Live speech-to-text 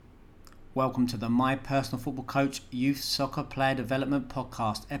Welcome to the My Personal Football Coach Youth Soccer Player Development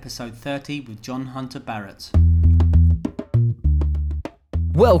Podcast, episode 30 with John Hunter-Barrett.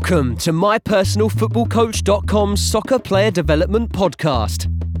 Welcome to mypersonalfootballcoach.com's Soccer Player Development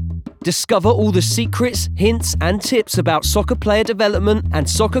Podcast. Discover all the secrets, hints and tips about soccer player development and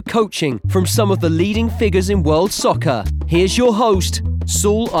soccer coaching from some of the leading figures in world soccer. Here's your host,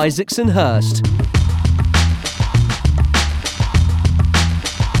 Saul Isaacson-Hurst.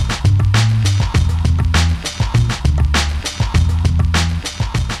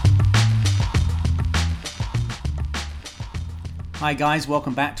 Hi guys,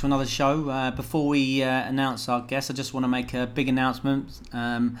 welcome back to another show. Before we announce our guest, I just want to make a big announcement.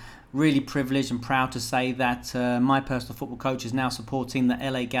 Really privileged and proud to say that My Personal Football Coach is now supporting the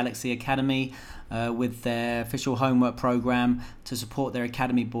LA Galaxy Academy with their official homework program to support their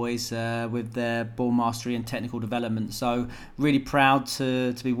academy boys with their ball mastery and technical development. So really proud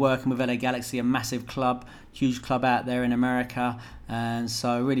to be working with LA Galaxy, a massive club, huge club out there in America. And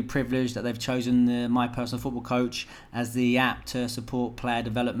so really privileged that they've chosen the My Personal Football Coach as the app to support player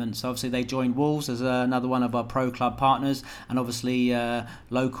development. So obviously they joined Wolves as another one of our pro club partners, and obviously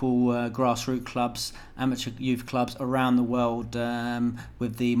local grassroots clubs, amateur youth clubs around the world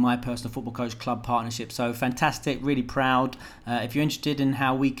with the My Personal Football Coach Club partnership. So fantastic, really proud. If you're interested in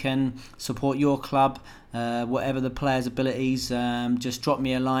how we can support your club, whatever the player's abilities, just drop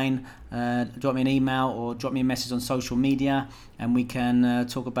me a line, drop me an email or drop me a message on social media, and we can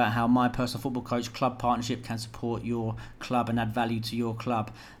talk about how My Personal Football Coach Club partnership can support your club and add value to your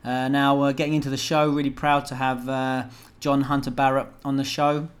club. Now getting into the show, really proud to have John Hunter-Barrett on the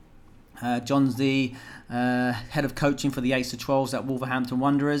show. John's the head of coaching for the 8s to 12s at Wolverhampton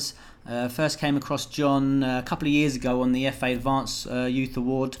Wanderers. First came across John a couple of years ago on the FA Advanced Youth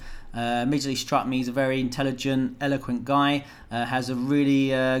Award. Immediately struck me. He's a very intelligent, eloquent guy, has a really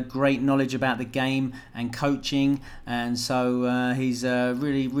great knowledge about the game and coaching, and so he's a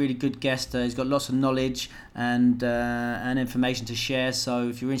really good guest. He's got lots of knowledge and information to share. So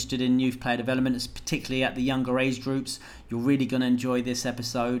if you're interested in youth player development, particularly at the younger age groups, you're really going to enjoy this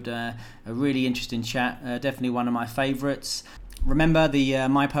episode. A really interesting chat, definitely one of my favourites. Remember, the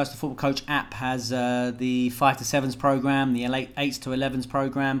My Personal Football Coach app has the 5 to 7s program, the 8s to 11s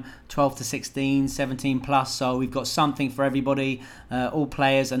program, 12 to 16, 17 plus. So we've got something for everybody. All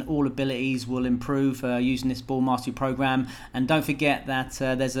players and all abilities will improve using this ball mastery program. And don't forget that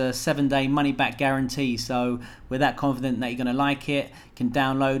there's a 7-day money-back guarantee. So we're that confident that you're going to like it. You can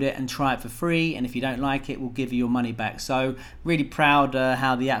download it and try it for free. And if you don't like it, we'll give you your money back. So really proud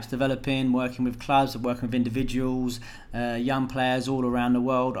how the app's developing, working with clubs, working with individuals, young players all around the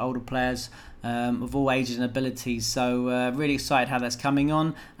world, older players of all ages and abilities. So really excited how that's coming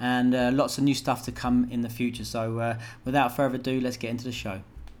on, and lots of new stuff to come in the future. So without further ado, let's get into the show.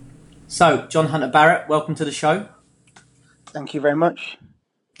 So John Hunter-Barrett, welcome to the show. Thank you very much.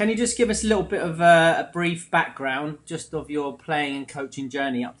 Can you just give us a little bit of a brief background just of your playing and coaching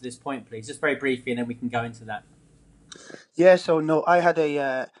journey up to this point, please? Just very briefly, and then we can go into that. Yeah, so no, I had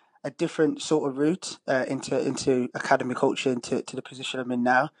a different sort of route into academy coaching to the position I'm in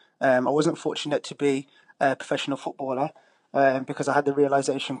now. I wasn't fortunate to be a professional footballer because I had the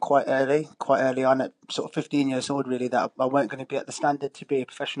realisation quite early on at sort of 15 years old really that I weren't going to be at the standard to be a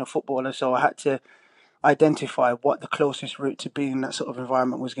professional footballer. So I had to identify what the closest route to being in that sort of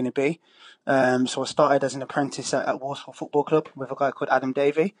environment was going to be. So I started as an apprentice at Walsall Football Club with a guy called Adam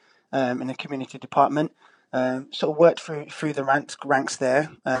Davey in the community department. Sort of worked through the ranks there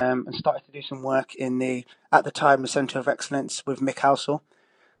and started to do some work in at the time, the Centre of Excellence with Mick Housel.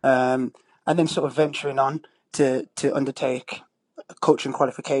 And then sort of venturing on to undertake coaching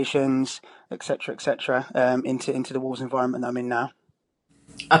qualifications, etc., into the Wolves environment that I'm in now.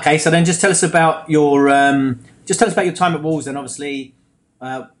 Okay, so then just tell us about your time at Wolves. And obviously,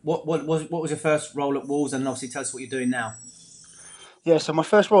 what was your first role at Wolves, and obviously tell us what you're doing now. Yeah, so my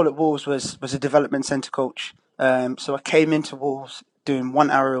first role at Wolves was a development centre coach. So I came into Wolves doing 1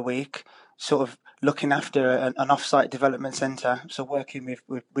 hour a week, sort of looking after an off-site development centre. So working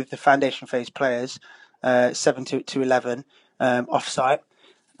with the foundation phase players, 7 to 11, off-site.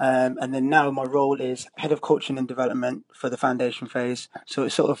 And then now my role is head of coaching and development for the foundation phase. So it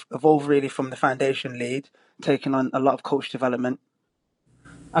sort of evolved really from the foundation lead, taking on a lot of coach development.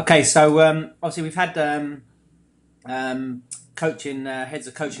 Okay, so obviously we've had coaching heads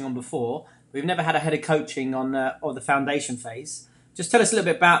of coaching on before. We've never had a head of coaching on the foundation phase. Just tell us a little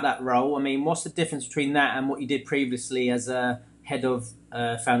bit about that role. I mean, what's the difference between that and what you did previously as a head of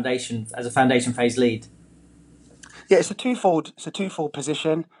foundation phase lead? Yeah, it's a twofold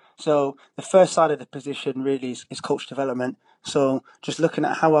position. So the first side of the position really is coach development. So just looking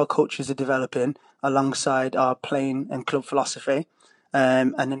at how our coaches are developing alongside our playing and club philosophy.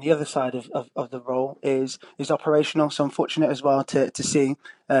 And then the other side of the role is operational. So I'm fortunate as well to see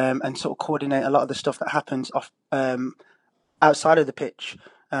and sort of coordinate a lot of the stuff that happens off outside of the pitch,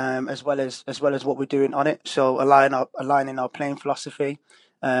 as well as what we're doing on it. So aligning our playing philosophy,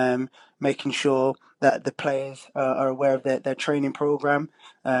 making sure that the players are aware of their training program,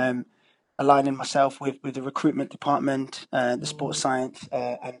 aligning myself with the recruitment department, the sports science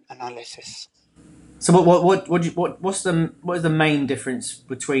and analysis. So what's the main difference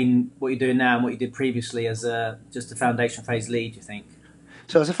between what you're doing now and what you did previously as just a foundation phase lead, do you think?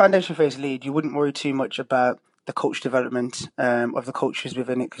 So as a foundation phase lead, you wouldn't worry too much about the coach development of the coaches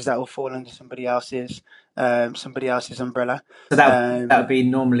within it, because that will fall under somebody else's umbrella. So that would be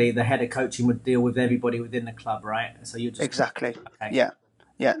normally the head of coaching would deal with everybody within the club, right? So you just exactly. Okay.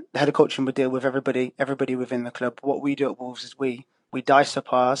 Yeah. The head of coaching would deal with everybody within the club. What we do at Wolves is we dice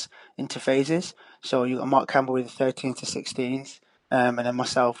up ours into phases. So you got Mark Campbell with the 13s to 16s, and then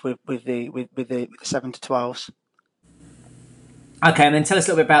myself with the 7 to 12s. Okay, and then tell us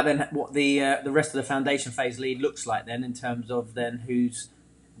a little bit about then what the rest of the foundation phase lead looks like then, in terms of then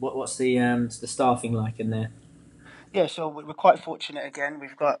what's the staffing like in there. Yeah, so we're quite fortunate again.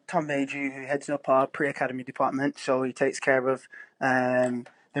 We've got Tom Maydew, who heads up our pre-academy department. So he takes care of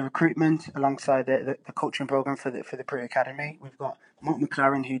the recruitment alongside the coaching program for the pre-academy. We've got Mark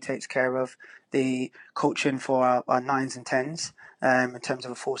McLaren, who takes care of the coaching for our 9s and 10s in terms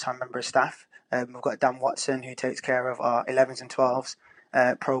of a full-time member of staff. We've got Dan Watson, who takes care of our 11s and 12s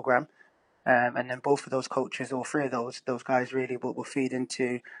program. And then both of those coaches, all three of those guys really will feed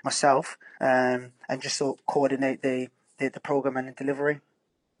into myself and just sort of coordinate the program and the delivery.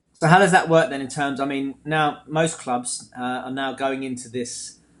 So how does that work then in terms, I mean, now most clubs are now going into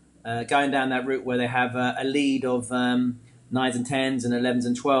this, going down that route where they have a lead of 9s and 10s and 11s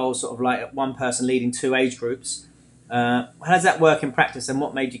and 12s, sort of like one person leading two age groups. How does that work in practice, and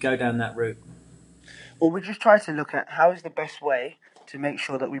what made you go down that route? Well, we just try to look at how is the best way to make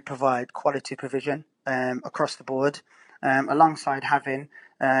sure that we provide quality provision across the board, alongside having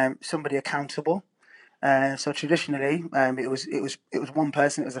somebody accountable. So traditionally, it was one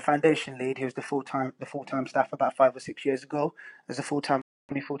person. It was a foundation lead. He was the full time staff about 5 or 6 years ago as a full time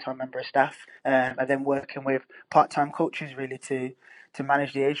member of staff, and then working with part-time coaches really to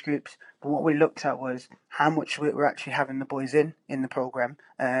manage the age groups. But what we looked at was how much we're actually having the boys in the program,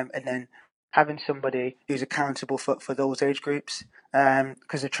 and then having somebody who's accountable for those age groups.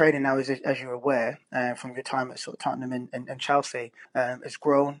 Because the training now is, as you're aware, from your time at sort of Tottenham and Chelsea, has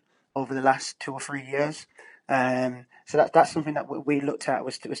grown over the last 2 or 3 years. So that's something that we looked at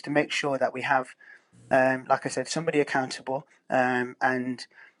was to make sure that we have, like I said, somebody accountable and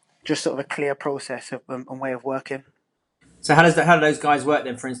just sort of a clear process and way of working. So how do those guys work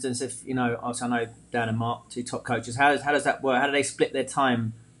then? For instance, if obviously I know Dan and Mark, two top coaches. How does that work? How do they split their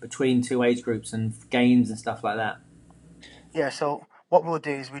time between two age groups and games and stuff like that? Yeah. So what we'll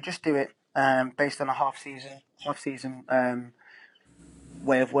do is we just do it based on a half season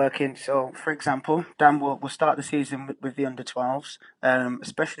way of working. So, for example, Dan will start the season with the under 12s,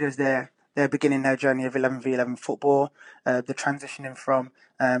 especially as they're beginning their journey of 11v11 football. They're transitioning from,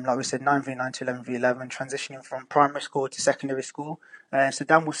 like we said, 9v9 to 11v11, transitioning from primary school to secondary school. So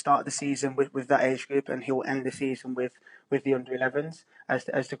Dan will start the season with that age group, and he will end the season with the under 11s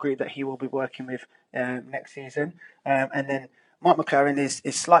as the group that he will be working with next season. And then Mark McLaren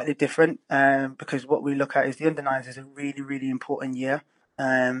is slightly different because what we look at is the under 9s is a really, really important year.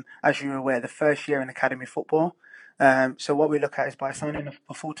 As you're aware, the first year in academy football. So what we look at is by signing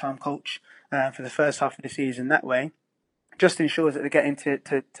a full-time coach for the first half of the season. That way, just ensures that they get into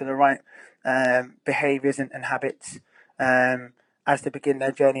the right behaviours and habits as they begin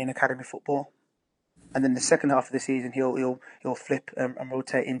their journey in academy football. And then the second half of the season, he'll flip and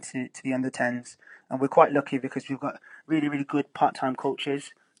rotate into the under 10s. And we're quite lucky because we've got really, really good part-time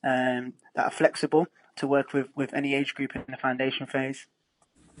coaches that are flexible to work with any age group in the foundation phase.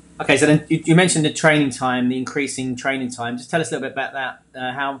 Okay, so then you mentioned the training time, the increasing training time. Just tell us a little bit about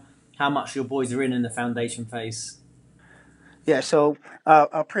that. How much your boys are in the foundation phase? Yeah, so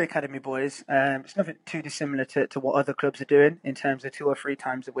our pre-academy boys, it's nothing too dissimilar to what other clubs are doing in terms of 2 or 3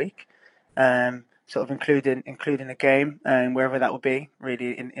 times a week, sort of including a game, wherever that would be,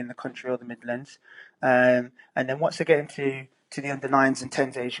 really in the country or the Midlands. And then once they get into the under 9s and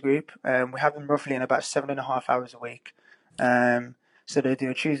 10s age group, we have them roughly in about 7.5 hours a week. So they do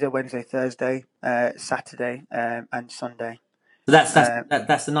a Tuesday, Wednesday, Thursday, Saturday, and Sunday. So that's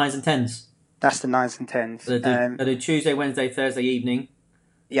the 9s and 10s? That's the 9s and 10s. So they do Tuesday, Wednesday, Thursday evening?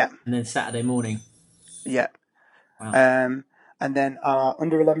 Yeah. And then Saturday morning? Yeah. Wow. and then our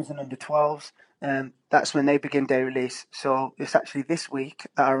under 11s and under 12s. That's when they begin day release. So it's actually this week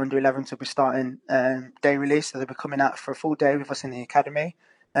that our under 11s will be starting day release. So they'll be coming out for a full day with us in the academy.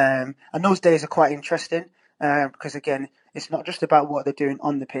 And those days are quite interesting because, again, it's not just about what they're doing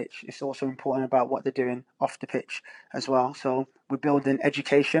on the pitch. It's also important about what they're doing off the pitch as well. So we're building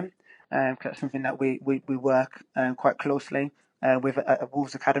education. That's something that we work quite closely with at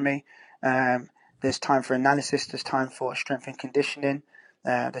Wolves Academy. There's time for analysis. There's time for strength and conditioning.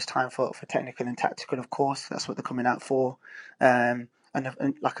 There's time for technical and tactical, of course. That's what they're coming out for, and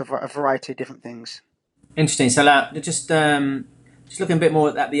like a variety of different things. Interesting. So, just looking a bit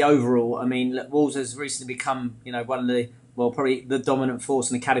more at the overall. I mean, Wolves has recently become, one of the probably the dominant force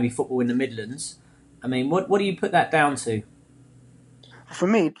in academy football in the Midlands. I mean, what do you put that down to? For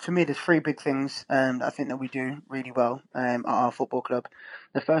me, there's three big things that I think that we do really well at our football club.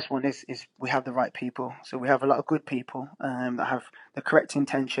 The first one is we have the right people. So we have a lot of good people that have the correct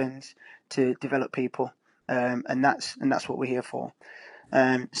intentions to develop people, and that's what we're here for.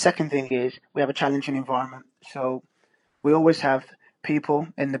 Second thing is we have a challenging environment. So we always have people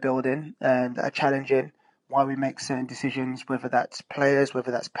in the building that are challenging why we make certain decisions, whether that's players,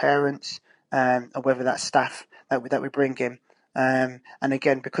 whether that's parents, or whether that's staff that we bring in. And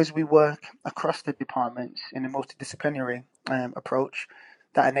again, because we work across the departments in a multidisciplinary approach,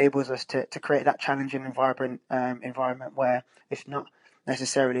 that enables us to create that challenging environment where it's not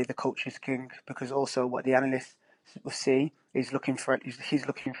necessarily the coach is king, because also what the analysts will see is looking for it. He's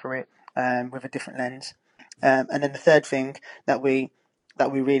looking for it with a different lens. And then the third thing that we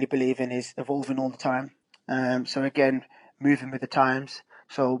really believe in is evolving all the time. So again, moving with the times.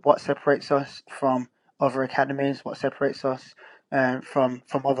 So what separates us from other academies, what separates us from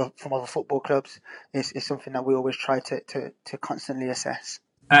other football clubs is something that we always try to constantly assess.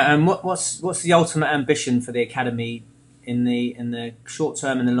 And what's the ultimate ambition for the academy in the short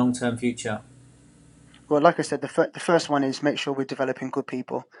term and the long term future? Well, like I said, the first one is make sure we're developing good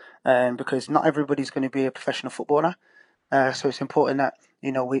people, because not everybody's going to be a professional footballer. So it's important that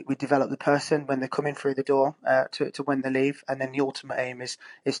we develop the person when they're coming through the door to when they leave, and then the ultimate aim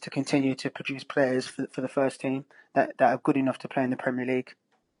is to continue to produce players for the first team that are good enough to play in the Premier League.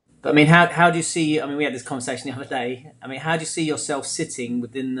 But I mean, how do you see? I mean, we had this conversation the other day. I mean, how do you see yourself sitting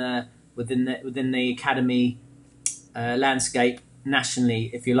within the academy landscape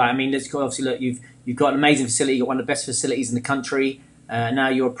nationally, if you like? I mean, let's obviously look. You've got an amazing facility. You've got one of the best facilities in the country. Now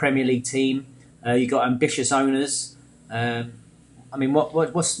you're a Premier League team. You've got ambitious owners. I mean,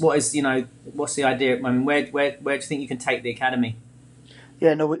 what's the idea? I mean, where do you think you can take the academy?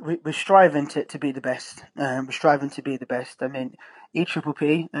 Yeah, no, we're striving to be the best. We're striving to be the best. I mean,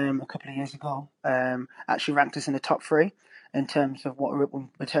 EPPP a couple of years ago actually ranked us in the top three in terms of what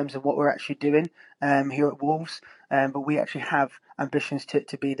we're actually doing here at Wolves. But we actually have ambitions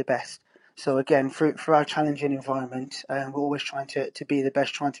to be the best. So again, through our challenging environment, we're always trying to be the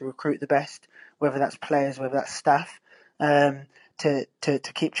best, trying to recruit the best, whether that's players, whether that's staff. To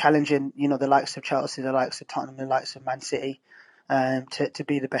keep challenging, the likes of Chelsea, the likes of Tottenham, the likes of Man City, to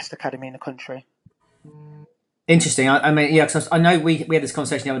be the best academy in the country. Interesting. I mean, yeah, because I know we had this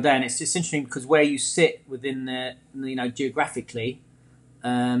conversation the other day, and it's just interesting because where you sit within geographically,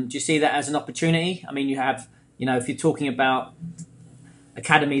 do you see that as an opportunity? I mean, you have, if you're talking about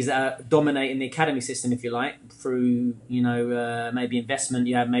academies that are dominating the academy system, if you like, through maybe investment,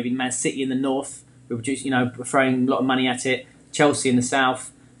 you have maybe Man City in the north who produce, throwing a lot of money at it, Chelsea in the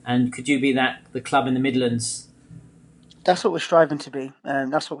south, and could you be the club in the Midlands? That's what we're striving to be.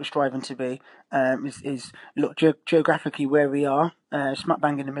 Look, geographically where we are, smack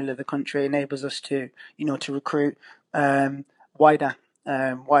bang in the middle of the country, enables us to recruit wider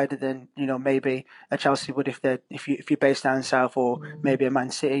than maybe a Chelsea would if you're based down south, or maybe a Man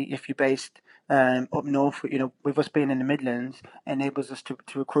City if you're based up north. With us being in the Midlands, enables us to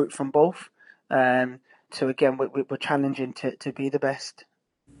recruit from both. So again, we're challenging to be the best.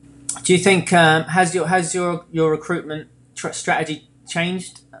 Do you think has your recruitment strategy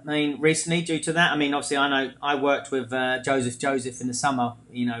changed? I mean, recently due to that. I mean, obviously, I know I worked with Joseph in the summer.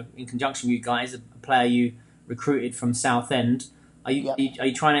 In conjunction with you guys, a player you recruited from Southend. Are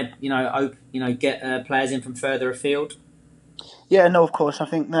you trying to get players in from further afield? Yeah, no, of course. I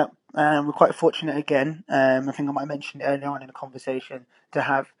think that we're quite fortunate again. I think I might have mentioned earlier on in the conversation to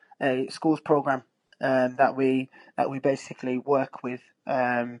have a schools program that we basically work with,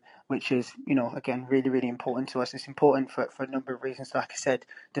 which is again really really important to us. It's important for a number of reasons. Like I said,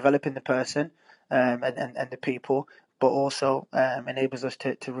 developing the person and the people, but also enables us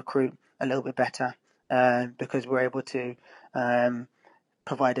to recruit a little bit better because we're able to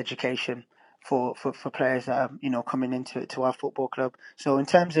provide education for players that are coming into our football club. So in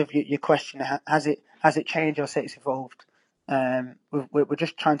terms of your question, has it changed or say it's evolved? We're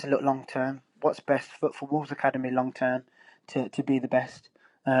just trying to look long term. What's best for Wolves Academy long term to be the best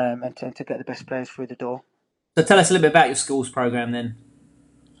and to get the best players through the door. So tell us a little bit about your schools program then.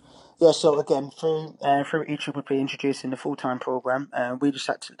 Yeah, so again, through each we'll be introducing the full-time program. We just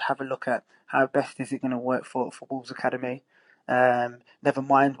had to have a look at how best is it going to work for Wolves Academy. Never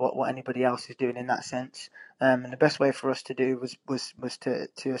mind what anybody else is doing in that sense. And the best way for us to do was to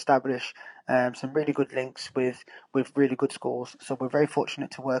establish some really good links with really good schools. So we're very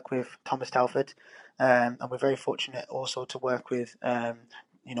fortunate to work with Thomas Telford, and we're very fortunate also to work with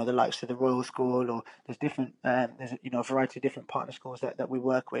the likes of the Royal School, or there's different there's a variety of different partner schools that we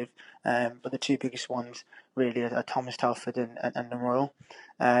work with, but the two biggest ones really are Thomas Telford and the Royal,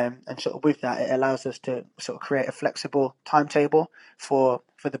 and sort of with that it allows us to sort of create a flexible timetable for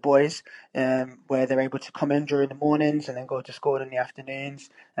the boys, where they're able to come in during the mornings and then go to school in the afternoons,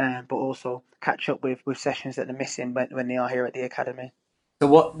 but also catch up with sessions that they're missing when they are here at the academy. So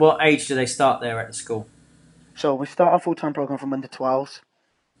what age do they start there at the school? So we start our full-time program from under 12s.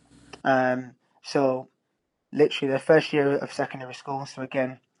 So literally their first year of secondary school. So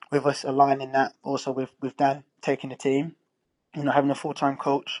again, with us aligning that also with Dan taking the team, having a full-time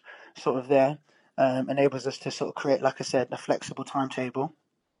coach sort of there, enables us to sort of create, like I said, a flexible timetable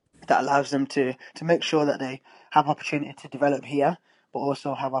that allows them to make sure that they have opportunity to develop here, but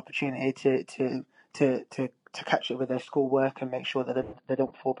also have opportunity to catch up with their schoolwork and make sure that they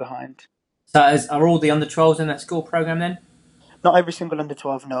don't fall behind. So are all the under 12s in that school program then? Not every single under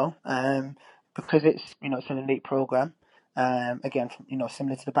 12, no, because it's an elite program. Again,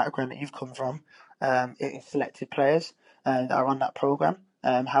 similar to the background that you've come from, it is selected players that are on that program.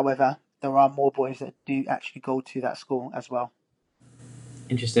 However, there are more boys that do actually go to that school as well.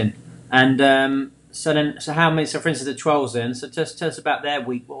 Interesting. And so how many? So for instance, the 12s then. So just tell us about their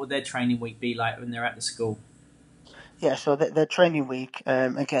week. What would their training week be like when they're at the school? Yeah, so their training week,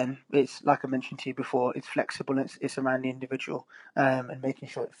 again, it's like I mentioned to you before, it's flexible, it's around the individual, and making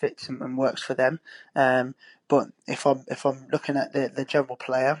sure it fits and works for them. But if I'm looking at the general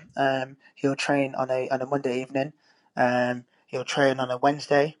player, he'll train on a Monday evening, he'll train on a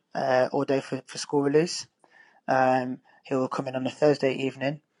Wednesday, all day for school release. He'll come in on a Thursday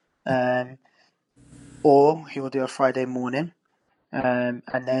evening, or he will do a Friday morning, and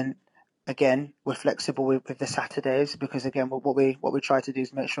then again, we're flexible with the Saturdays, because again, what we try to do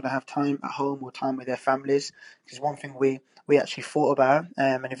is make sure they have time at home or time with their families. Because one thing we actually thought about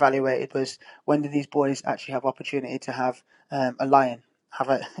and evaluated was, when do these boys actually have opportunity to have a lion,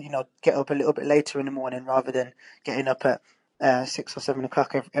 get up a little bit later in the morning rather than getting up at 6 or 7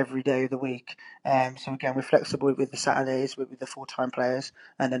 o'clock every day of the week. So again, we're flexible with the Saturdays with the full-time players,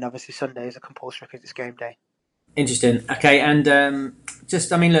 and then obviously Sundays are compulsory because it's game day. Interesting. Okay, and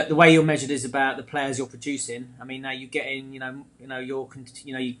look, the way you're measured is about the players you're producing. I mean, now you're getting, you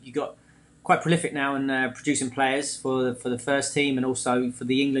got quite prolific now in producing players for the first team and also for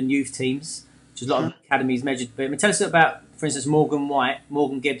the England youth teams, which is a lot of academies measured. But I mean, tell us about, for instance,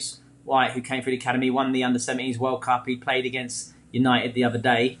 Morgan Gibbs White, who came through the academy, won the under-17s World Cup. He played against United the other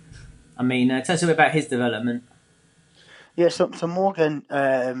day. I mean, tell us a bit about his development. Yeah, so Morgan's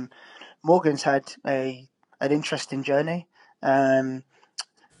had an interesting journey.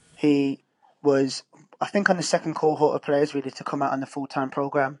 He was, I think, on the second cohort of players really to come out on the full-time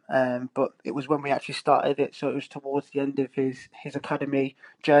program, but it was when we actually started it, so it was towards the end of his academy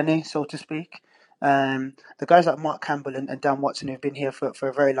journey, so to speak. The guys like Mark Campbell and Dan Watson, who've been here for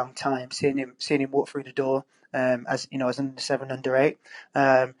a very long time, seeing him walk through the door, as under 7, under 8,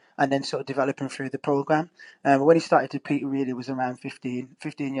 and then sort of developing through the program. When he started to peak, really was around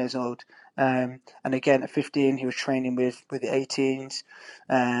 15 years old. And again, at 15, he was training with the 18s.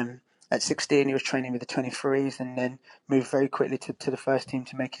 At 16, he was training with the 23s, and then moved very quickly to the first team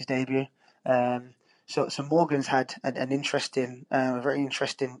to make his debut. So Morgan's had an interesting, very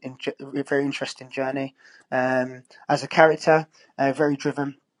interesting journey. As a character, very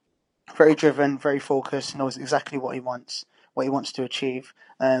driven, very focused, knows exactly what he wants to achieve.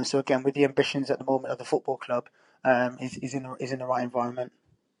 So again, with the ambitions at the moment of the football club, is in the right environment.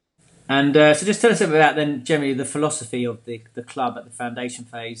 And so just tell us about then generally the philosophy of the club at the foundation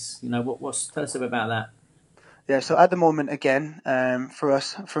phase. Tell us a bit about that. Yeah, so at the moment, again, for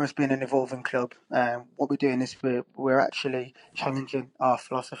us being an evolving club, what we're doing is we're actually challenging our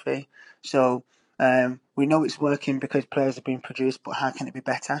philosophy. So we know it's working because players are being produced, but how can it be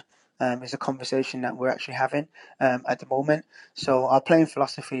better? is a conversation that we're actually having at the moment. So our playing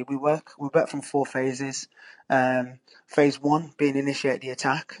philosophy, we work from 4 phases. Phase 1 being initiate the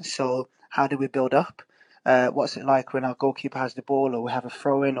attack. So how do we build up? What's it like when our goalkeeper has the ball, or we have a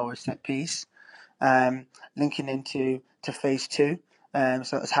throw-in or a set piece? Linking into phase 2.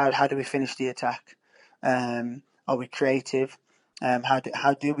 So it's how do we finish the attack? Are we creative?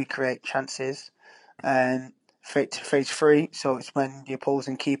 How do we create chances? Phase 3. So it's when the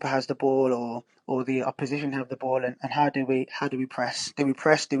opposing keeper has the ball, or the opposition have the ball, and how do we press? Do we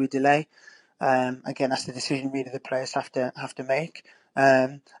press? Do we delay? Again, that's the decision really the players have to make.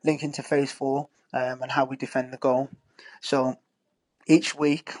 Linking to phase 4, and how we defend the goal. So each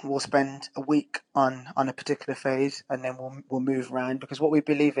week we'll spend a week on a particular phase, and then we'll move around, because what we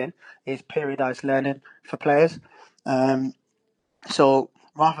believe in is periodized learning for players. So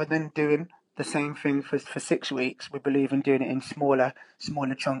rather than doing the same thing for 6 weeks, we believe in doing it in smaller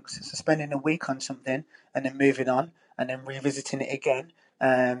chunks. So spending a week on something and then moving on and then revisiting it again,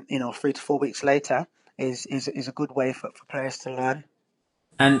 3 to 4 weeks later is a good way for players to learn.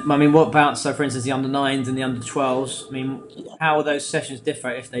 And I mean, what about, so for instance, the under 9s and the under 12s? I mean, how will those sessions differ,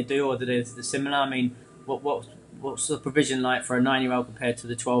 if they do, or do they similar? I mean, what's the provision like for a 9-year-old compared to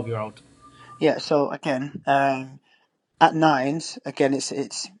the 12-year-old? Yeah. So again, at 9s, again,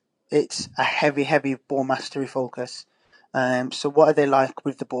 it's a heavy ball mastery focus. So what are they like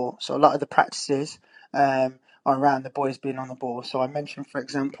with the ball? So a lot of the practices are around the boys being on the ball. So I mentioned, for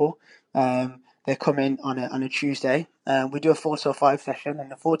example, they come in on a Tuesday. We do a 4 till 5 session,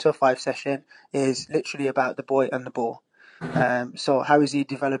 and the 4 till 5 session is literally about the boy and the ball. So how is he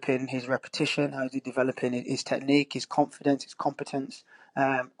developing his repetition? How is he developing his technique, his confidence, his competence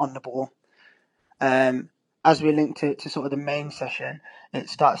on the ball? As we link to sort of the main session, it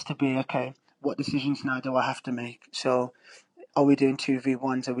starts to be, okay, what decisions now do I have to make? So are we doing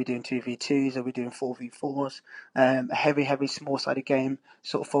 2v1s? Are we doing 2v2s? Are we doing 4v4s? A heavy small-sided game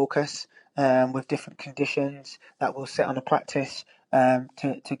sort of focus with different conditions that we'll set on a practice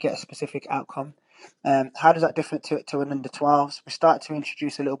to get a specific outcome. How does that differ to an under 12s? We start to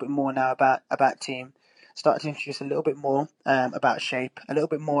introduce a little bit more now about team. Start to introduce a little bit more about shape, a little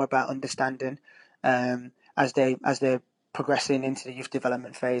bit more about understanding as they're progressing into the youth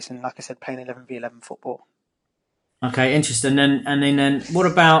development phase, and like I said, playing 11v11 football. Okay, interesting. And then what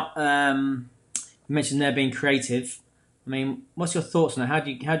about, you mentioned they're being creative. I mean, what's your thoughts on that? How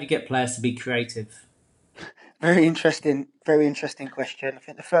do you get players to be creative? Very interesting question. I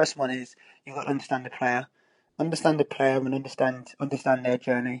think the first one is you've got to understand the player, and understand their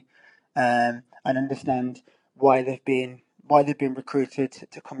journey, and understand why they've been recruited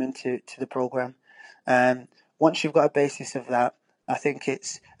to come into the program. Once you've got a basis of that, I think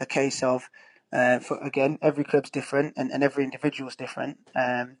it's a case of, again, every club's different and every individual's different,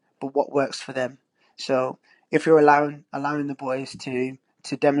 but what works for them. So if you're allowing the boys to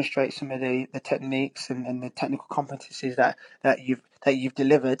demonstrate some of the techniques and the technical competencies that you've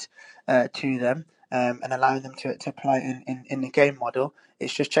delivered to them, and allowing them to apply it in the game model,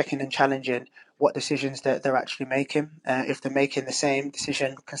 it's just checking and challenging what decisions that they're actually making. If they're making the same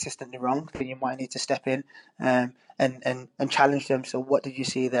decision consistently wrong, then you might need to step in and challenge them. So what did you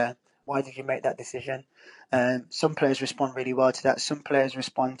see there? Why did you make that decision? Some players respond really well to that. Some players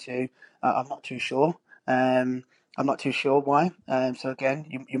respond to, I'm not too sure. I'm not too sure why. So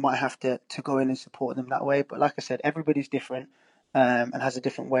again, you might have to go in and support them that way. But like I said, everybody's different and has a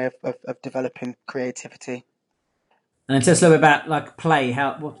different way of developing creativity. And tell us a little bit about like play.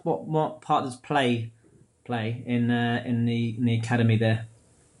 How what part does play in the academy there?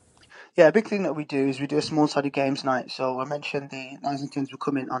 Yeah, a big thing that we do is we do a small-sided games night. So I mentioned the 9s and 10s will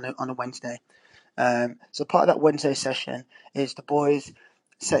come in on a Wednesday. So part of that Wednesday session is the boys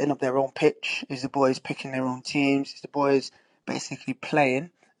setting up their own pitch, is the boys picking their own teams, is the boys basically playing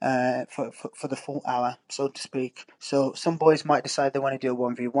for the full hour, so to speak. So some boys might decide they want to do a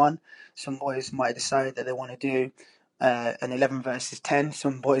 1v1. Some boys might decide that they want to do an 11 versus 10.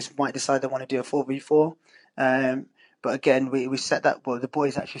 Some boys might decide they want to do a 4v4. But again, we set that. Well, the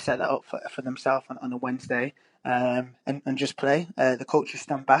boys actually set that up for themselves on a Wednesday, and just play. The coaches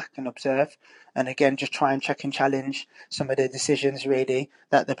stand back and observe, and again, just try and check and challenge some of the decisions really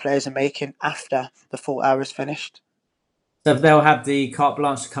that the players are making after the full hour is finished. So they'll have the carte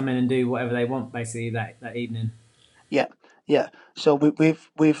blanche to come in and do whatever they want basically that evening. Yeah, yeah. So we've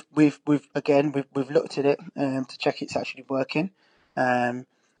looked at it to check it's actually working, and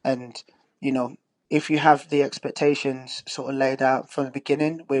if you have the expectations sort of laid out from the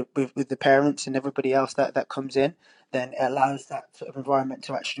beginning with the parents and everybody else that comes in, then it allows that sort of environment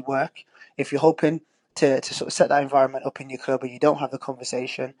to actually work. If you're hoping to sort of set that environment up in your club where you don't have the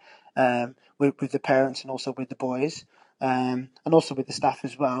conversation with the parents and also with the boys. And also with the staff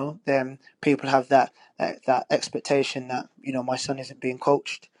as well, then people have that expectation that my son isn't being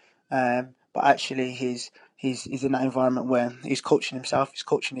coached, but actually he's in that environment where he's coaching himself, he's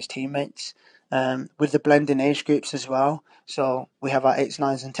coaching his teammates, with the blending age groups as well. So we have our 8s,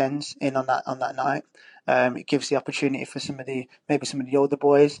 9s, and 10s in on that night. It gives the opportunity for some of the older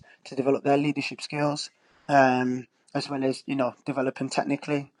boys to develop their leadership skills, as well as developing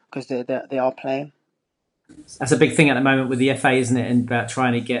technically because they are playing. That's a big thing at the moment with the FA, isn't it? And about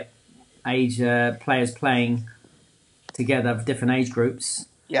trying to get players playing together of different age groups.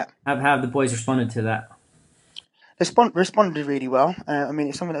 Yeah. How have the boys responded to that? Responded really well. I mean,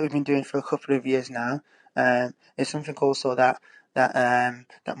 it's something that we've been doing for a couple of years now. It's something also that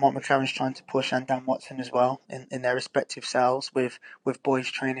Mark McLaren's trying to push, and Dan Watson as well, in their respective cells with boys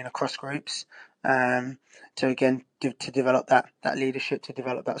training across groups. To again to develop that leadership, to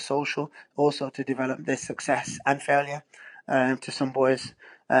develop that social, also to develop their success and failure to some boys,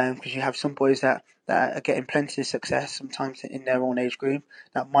 because you have some boys that are getting plenty of success sometimes in their own age group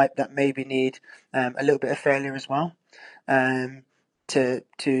that maybe need a little bit of failure as well, to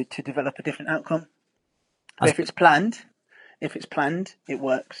develop a different outcome. But if it's planned, it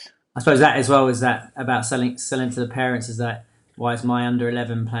works. I suppose that as well is that about selling to the parents, is that why is my under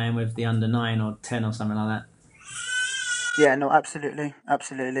 11 playing with the under 9 or 10 or something like that? Yeah, no, absolutely.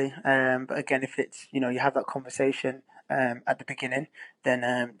 But again, if it's you have that conversation at the beginning, then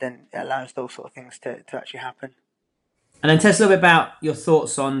it allows those sort of things to actually happen. And then tell us a little bit about your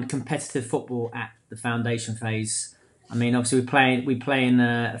thoughts on competitive football at the foundation phase. I mean, obviously we play in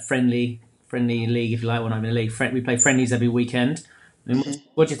a friendly league, if you like. Well, not even a league. We play friendlies every weekend. I mean,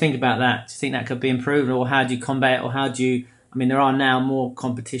 what do you think about that? Do you think that could be improved, or how do you combat it, or how do you? I mean, there are now more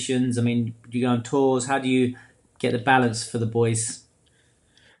competitions. I mean, do you go on tours? How do you get the balance for the boys?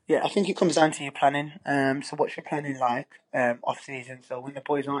 Yeah, I think it comes down to your planning. So what's your planning like off season? So when the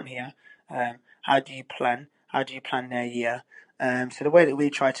boys aren't here, how do you plan? How do you plan their year? So the way that we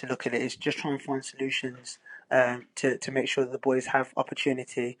try to look at it is just try and find solutions to make sure that the boys have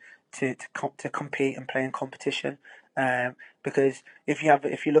opportunity to compete and play in competition. Because if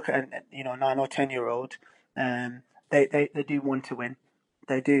you look at a 9 or 10-year-old, they do want to win.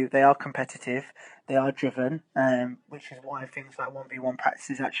 They are competitive, they are driven, which is why things like 1v1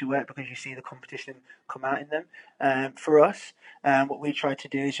 practices actually work, because you see the competition come out in them. For us, what we try to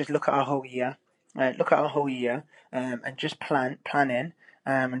do is just look at our whole year, and just plan in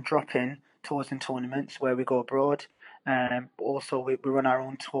and drop in tours and tournaments where we go abroad. But also we run our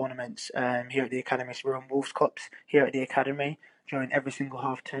own tournaments here at the academy. So we run Wolves Cups here at the academy during every single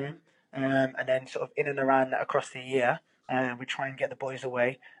half term, and then sort of in and around that across the year. We try and get the boys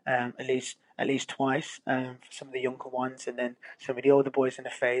away at least twice for some of the younger ones, and then some of the older boys in the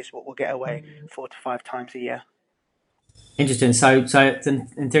phase we'll get away 4 to 5 times a year. Interesting. So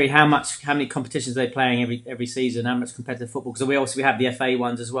in theory, how many competitions are they playing every season? How much competitive football? Because we have the FA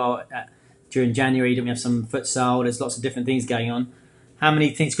ones as well during January. Then we have some futsal. There's lots of different things going on. How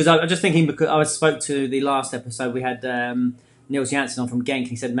many things? Because I'm just thinking, because I spoke to the last episode, we had Niels Janssen on from Genk.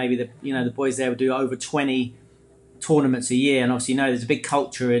 He said maybe the boys there would do over 20 tournaments a year, and obviously there's a big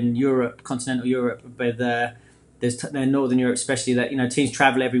culture in Europe, continental Europe, with there's Northern Europe especially, that teams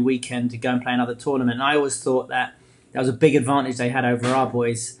travel every weekend to go and play another tournament. And I always thought that was a big advantage they had over our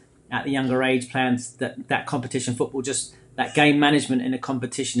boys at the younger age, playing that competition football, just that game management in a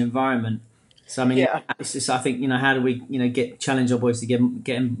competition environment. So I mean, it's just, I think how do we challenge our boys to get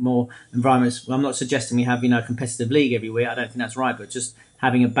in more environments? Well, I'm not suggesting we have a competitive league every week. I don't think that's right, but just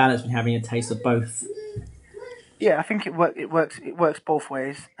having a balance and having a taste of both. Yeah, I think it works both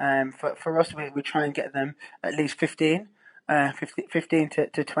ways. For us, we try and get them at least 15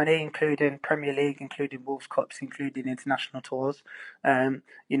 to 20, including Premier League, including Wolves Cups, including international tours.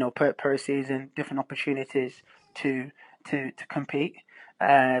 Per season, different opportunities to compete,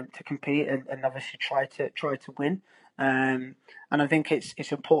 and obviously try to win. And I think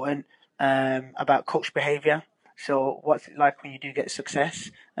it's important about coach behaviour. So what's it like when you do get success,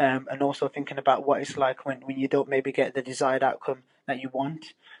 and also thinking about what it's like when you don't maybe get the desired outcome that you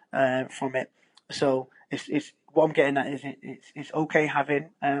want from it. So it's what I'm getting at is it's okay having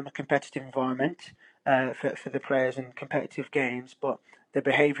a competitive environment for the players and competitive games, but the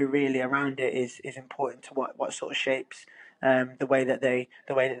behaviour really around it is important to what sort of shapes the way that they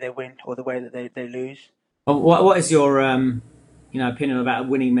win or the way that they lose. Well, what is your opinion about a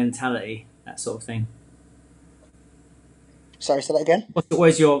winning mentality, that sort of thing? Sorry, say that again? What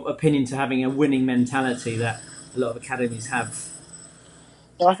is your opinion to having a winning mentality that a lot of academies have?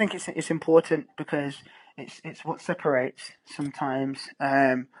 So I think it's important because it's what separates sometimes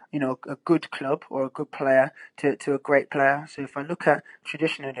a good club or a good player to a great player. So if I look at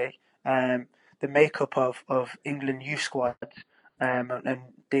traditionally the makeup of England youth squads and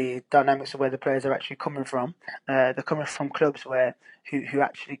the dynamics of where the players are actually coming from, they're coming from clubs who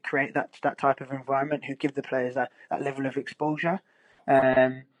actually create that type of environment, who give the players that level of exposure.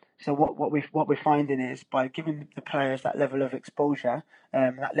 Um, so what we're finding is by giving the players that level of exposure,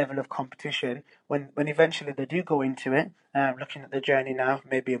 that level of competition, when eventually they do go into it, looking at the journey now,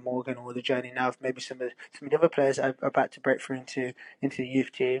 maybe a Morgan or the journey now of maybe some of the other players that are about to break through into the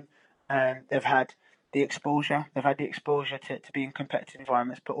youth team, they've had the exposure to be in competitive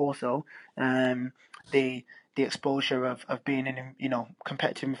environments, but also the exposure of being in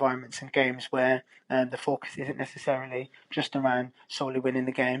competitive environments and games where the focus isn't necessarily just around solely winning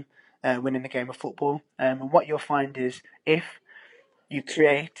the game of football. And what you'll find is if you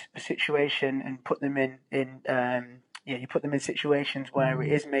create a situation and put them you put them in situations where it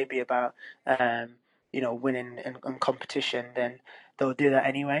is maybe about winning and competition, then they'll do that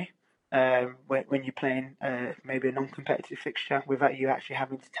anyway. When you're playing maybe a non-competitive fixture without you actually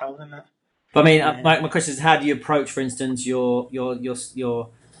having to tell them that. But I mean, my question is, how do you approach, for instance, your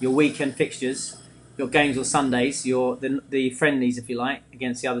weekend fixtures, your games on Sundays, the friendlies, if you like,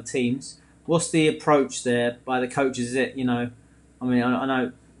 against the other teams? What's the approach there by the coaches? Is it, I mean, I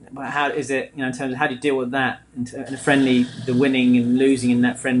know, but how is it, in terms of how do you deal with that in a friendly, the winning and losing in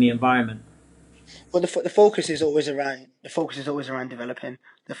that friendly environment? Well, the focus is always around developing.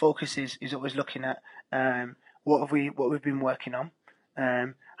 The focus is always looking at what we've been working on,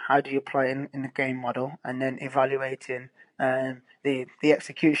 how do you apply in the game model, and then evaluating the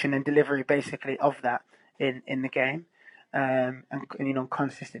execution and delivery basically of that in the game. And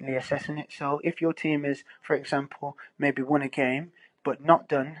consistently assessing it. So if your team is, for example, maybe won a game but not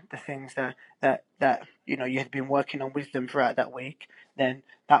done the things that you had been working on with them throughout that week, then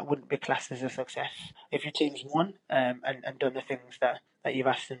that wouldn't be classed as a success. If your team's won and done the things that you've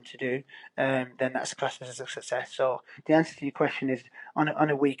asked them to do, then that's classed as a success. So the answer to your question is on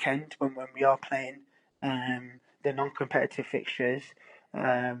a weekend when we are playing the non-competitive fixtures,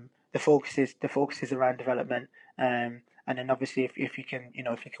 the focus is around development. And then obviously if you can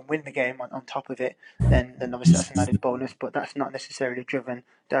win the game on top of it, then obviously that's an added bonus. But that's not necessarily driven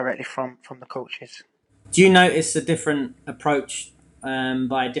directly from the coaches. Do you notice a different approach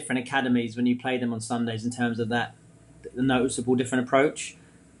by different academies when you play them on Sundays in terms of that, the noticeable different approach?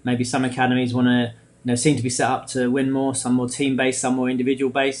 Maybe some academies want to, seem to be set up to win more. Some more team based, some more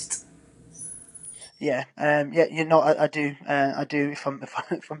individual based. Yeah, I do. I do. If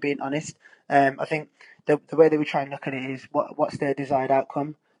I'm being honest, I think the way that we try and look at it is what's their desired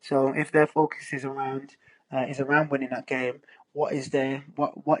outcome. So if their focus is around winning that game, what is their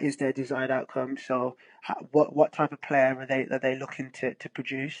desired outcome? So what type of player are they looking to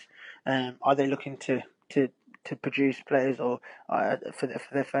produce? Are they looking to produce players or for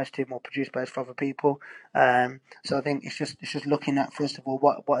their first team or produce players for other people? So I think it's just looking at, first of all,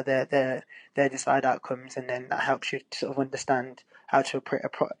 what are their desired outcomes, and then that helps you to sort of understand how to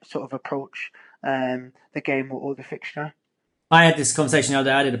approach the game or the fixture. I had this conversation the other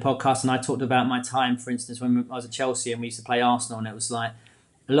day. I did a podcast and I talked about my time, for instance, when I was at Chelsea and we used to play Arsenal, and it was like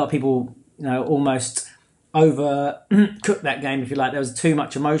a lot of people, almost overcooked that game, if you like. There was too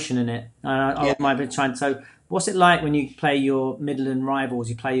much emotion in it. I might be trying to. So, what's it like when you play your Midland rivals?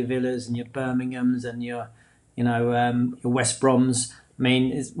 You play your Villas and your Birminghams and your West Broms. I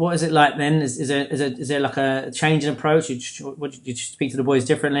mean, what is it like then? Is there like a change in approach? You speak to the boys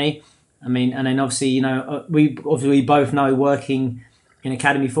differently? I mean, and then obviously, we both know working in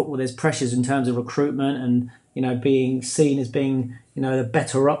academy football, there's pressures in terms of recruitment and, being seen as being, a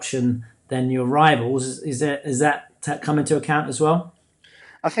better option than your rivals. Is that come into account as well?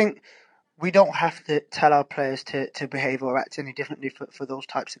 I think we don't have to tell our players to behave or act any differently for those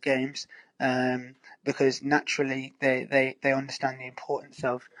types of games, because naturally they understand the importance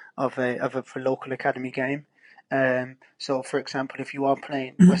of a local academy game. So, for example, if you are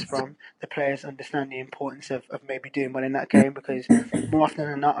playing West Brom, the players understand the importance of maybe doing well in that game, because more often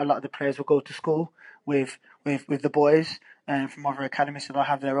than not, a lot of the players will go to school with the boys from other academies, so they'll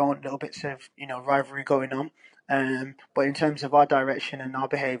have their own little bits of rivalry going on. But in terms of our direction and our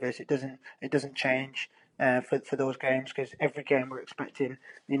behaviours, it doesn't change for those games, because every game we're expecting,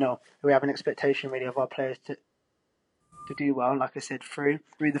 we have an expectation really of our players to do well, like I said, through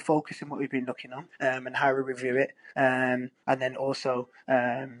the focus and what we've been looking on, and how we review it, and then also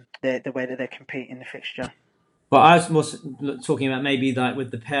the way that they compete in the fixture. But I was more talking about maybe like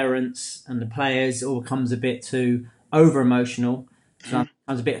with the parents and the players, it all becomes a bit too over emotional.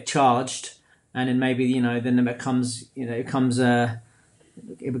 sometimes a bit charged, and then maybe then it becomes it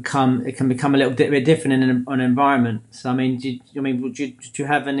can become a little bit different in an environment. So I mean, would you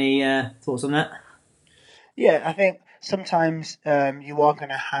have any thoughts on that? Yeah, I think sometimes you are going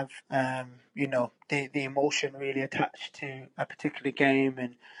to have the emotion really attached to a particular game,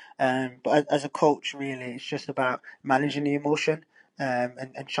 and but as a coach, really, it's just about managing the emotion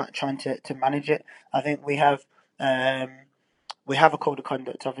and trying to manage it. I think um, we have a code of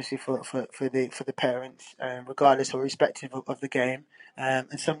conduct, obviously, for the parents, regardless or irrespective of the game.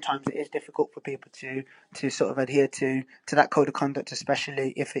 And sometimes it is difficult for people to sort of adhere to that code of conduct,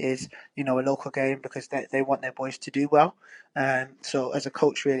 especially if it is a local game, because they want their boys to do well. So as a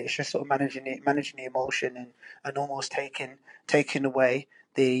coach, really, it's just sort of managing the emotion and almost taking away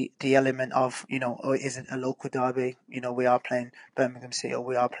the element of oh, it isn't a local derby. We are playing Birmingham City, or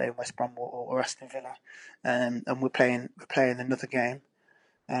we are playing West Brom, or Aston Villa, and we're playing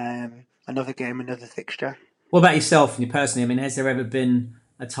another fixture. What about yourself and you personally? I mean, has there ever been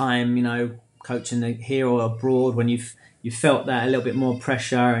a time, coaching here or abroad, when you've felt that a little bit more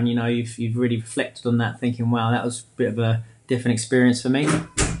pressure, and you've really reflected on that, thinking, wow, that was a bit of a different experience for me?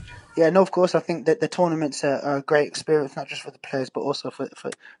 Yeah, no, of course. I think that the tournaments are a great experience, not just for the players, but also for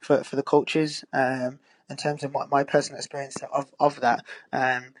the coaches. In terms of my personal experience of that,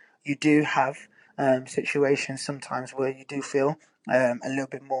 you do have situations sometimes where you do feel a little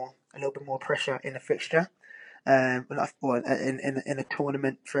bit more pressure in a fixture. In a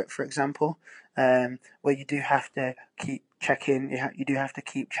tournament, for example, where you do have to keep checking, you do have to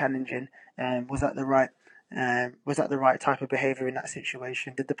keep challenging. Was that the right type of behaviour in that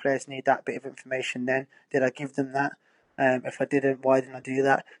situation? Did the players need that bit of information then? Did I give them that? If I didn't, why didn't I do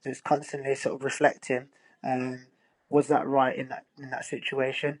that? So it's constantly sort of reflecting. Um, was that right in that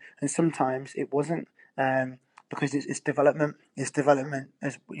situation? And sometimes it wasn't. Because it's development. It's development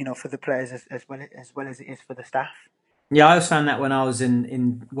as for the players as well as it is for the staff. Yeah, I always found that when I was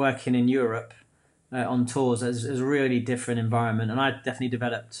in working in Europe on tours, it was a really different environment, and I definitely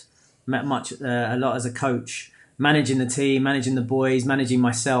developed a lot as a coach, managing the team, managing the boys, managing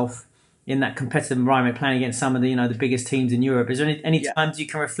myself in that competitive environment, playing against some of the biggest teams in Europe. Is there any Yeah. times you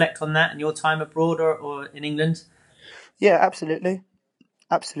can reflect on that in your time abroad or in England? Yeah, absolutely,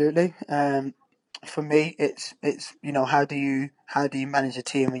 absolutely. For me, it's how do you manage a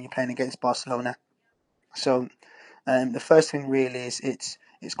team when you're playing against Barcelona? So, the first thing really is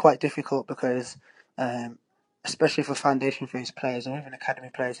it's quite difficult because, um, especially for foundation phase players or even academy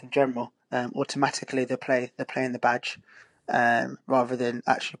players in general, automatically they're playing the badge, rather than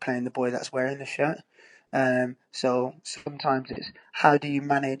actually playing the boy that's wearing the shirt. So sometimes it's how do you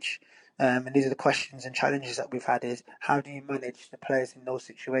manage, and these are the questions and challenges that we've had, is how do you manage the players in those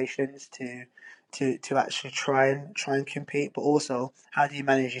situations to actually try and compete, but also how do you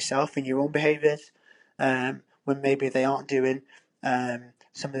manage yourself in your own behaviours, when maybe they aren't doing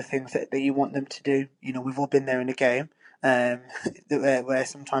some of the things that you want them to do. We've all been there in a game, um, where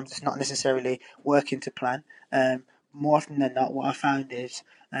sometimes it's not necessarily working to plan. More often than not, what I found is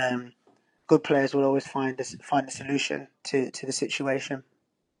good players will always find a solution to the situation.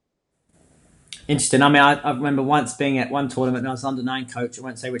 Interesting. I mean, I remember once being at one tournament, and I was under nine coach. I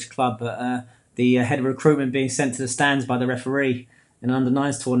won't say which club, but the head of recruitment being sent to the stands by the referee in an under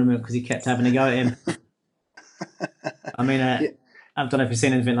nines tournament because he kept having a go at him. I mean, Yeah, I don't know if you've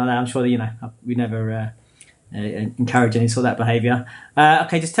seen anything like that. I'm sure that we never encourage any sort of that behaviour.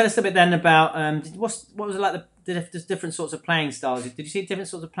 Okay, just tell us a bit then about what was it like the different sorts of playing styles. Did you see different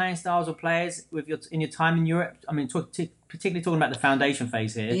sorts of playing styles or players in your time in Europe? I mean, particularly talking about the foundation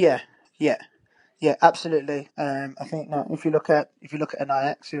phase here. yeah, yeah. Yeah, absolutely. I think that if you look at an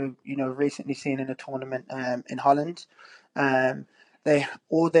Ajax, who recently seen in a tournament in Holland, um, they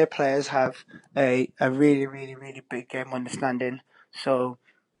all their players have a really really really big game understanding. So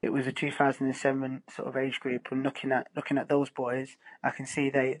it was a 2007 sort of age group, and looking at those boys, I can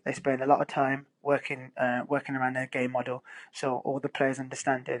see they spend a lot of time working around their game model. So all the players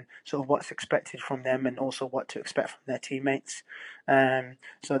understanding sort of what's expected from them, and also what to expect from their teammates.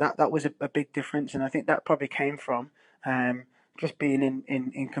 So that was a big difference, and I think that probably came from just being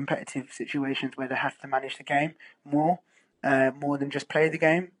in competitive situations where they have to manage the game more than just play the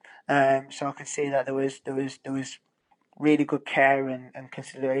game. So I could see that there was really good care and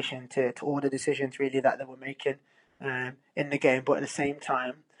consideration to all the decisions really that they were making in the game. But at the same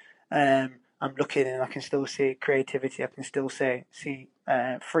time, I'm looking and I can still see creativity. I can still see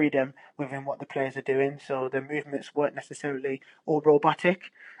freedom within what the players are doing. So the movements weren't necessarily all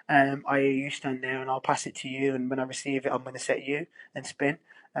robotic. I.e., you stand there and I'll pass it to you, and when I receive it, I'm going to set you and spin.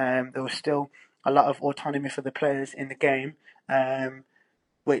 There was still a lot of autonomy for the players in the game,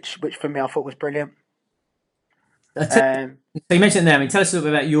 which for me I thought was brilliant. So you mentioned there. I mean, tell us a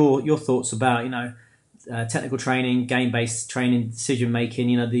little bit about your thoughts about technical training, game-based training,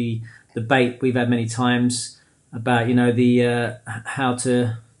 decision-making, the debate we've had many times about, the how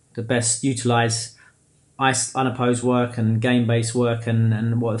to best utilise unopposed work and game-based work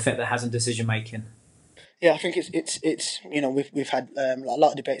and what effect that has on decision-making. Yeah, I think it's we've had a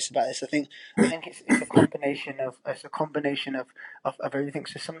lot of debates about this. I think it's a combination of everything.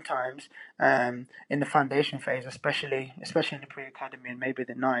 So sometimes in the foundation phase, especially in the pre-academy and maybe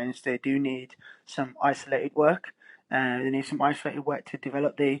the nines, they do need some isolated work. They need some isolated work to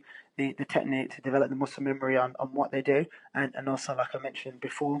develop the technique, to develop the muscle memory on what they do, and also, like I mentioned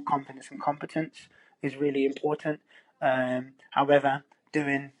before, confidence and competence is really important. However,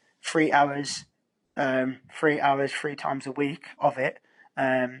 doing 3 hours 3 hours 3 times a week of it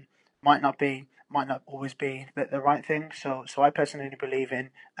might not always be the right thing. So I personally believe in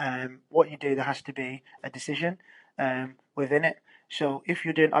what you do. There has to be a decision within it. So if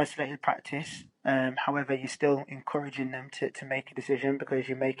you're doing isolated practice, however, you're still encouraging them to make a decision because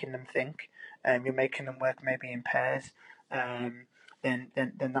you're making them think, you're making them work maybe in pairs, then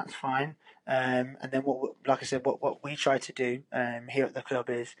that's fine. And then like I said, what we try to do here at the club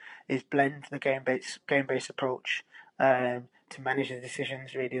is blend the game based approach to manage the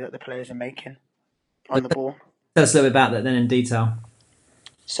decisions really that the players are making on the ball. Tell us a little bit about that then in detail.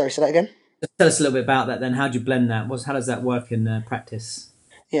 Sorry, say that again. Just tell us a little bit about that then. How do you blend that? How does that work in practice?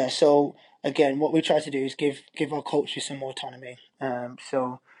 Yeah. So again, what we try to do is give our coaches some autonomy.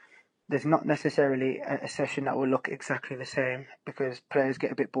 So there's not necessarily a session that will look exactly the same because players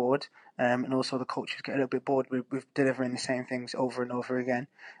get a bit bored, and also the coaches get a little bit bored with delivering the same things over and over again.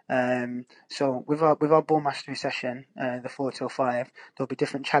 So with our ball mastery session, the 4 till 5, there'll be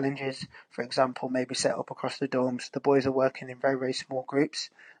different challenges. For example, maybe set up across the dorms. The boys are working in very, very small groups.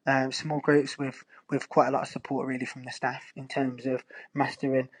 Small groups with quite a lot of support really from the staff in terms of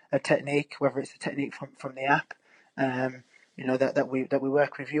mastering a technique, whether it's a technique from the app. That we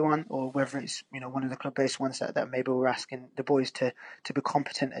work with you on, or whether it's one of the club-based ones that maybe we're asking the boys to be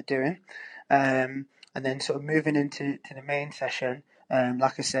competent at doing, and then sort of moving into the main session.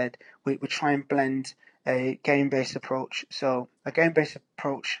 Like I said, we try and blend a game-based approach. So a game-based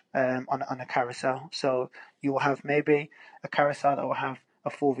approach on a carousel. So you will have maybe a carousel that will have a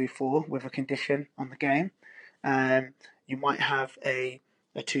 4v4 with a condition on the game. You might have a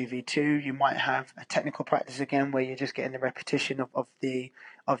 2v2. You might have a technical practice again where you're just getting the repetition of the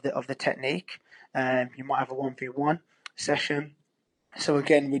technique. You might have a 1v1 session. So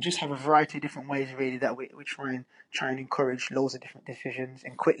again, we just have a variety of different ways really that we try and encourage loads of different decisions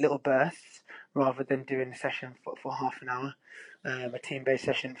in quick little bursts rather than doing a session for half an hour, a team-based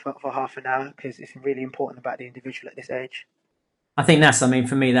session for half an hour, because it's really important about the individual at this age. I think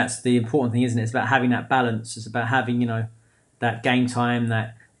for me, that's the important thing, isn't it? It's about having that balance. It's about having, that game time,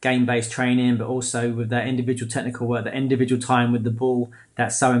 that game-based training, but also with that individual technical work, that individual time with the ball.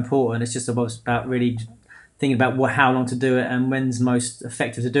 That's so important. It's just about really thinking about how long to do it and when's most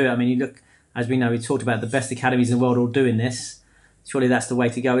effective to do it. I mean, you look, as we know, we talked about the best academies in the world all doing this. Surely that's the way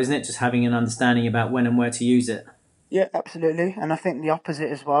to go, isn't it? Just having an understanding about when and where to use it. Yeah, absolutely. And I think the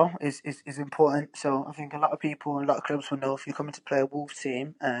opposite as well is important. So I think a lot of people and a lot of clubs will know if you're coming to play a Wolves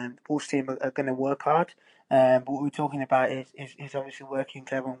team, Wolves team are going to work hard. But what we're talking about is obviously working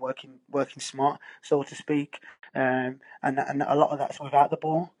clever and working smart, so to speak. And a lot of that's without the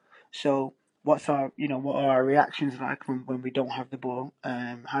ball. So what are our reactions like when we don't have the ball?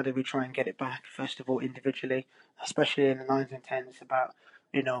 How do we try and get it back? First of all, individually, especially in the nines and tens, about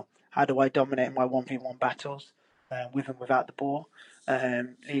how do I dominate my 1v1 battles with and without the ball,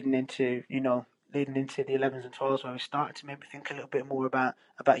 leading into the 11s and 12s where we started to maybe think a little bit more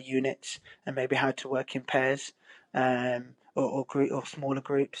about units and maybe how to work in pairs or smaller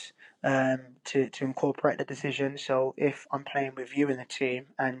groups to incorporate the decision. So if I'm playing with you in the team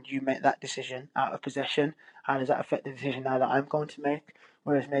and you make that decision out of possession, how does that affect the decision now that I'm going to make?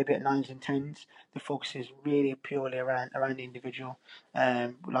 Whereas maybe at nines and tens, the focus is really purely around the individual.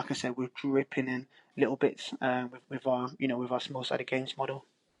 Like I said, we're dripping in little bits with our small sided games model.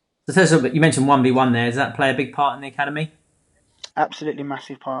 So tell us a little bit, you mentioned 1v1 there. Does that play a big part in the academy? Absolutely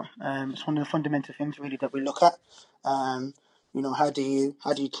massive part. It's one of the fundamental things really that we look at. How do you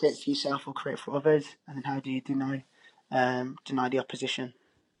create for yourself or create for others, and then how do you deny the opposition?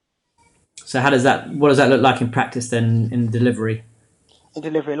 So what does that look like in practice then in delivery? In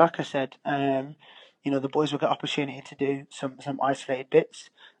delivery, like I said, the boys will get opportunity to do some isolated bits.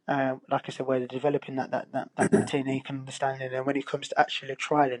 Like I said, where they're developing that technique and understanding, and when it comes to actually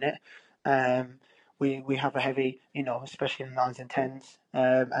trialing it, we have a heavy, especially in nines and tens,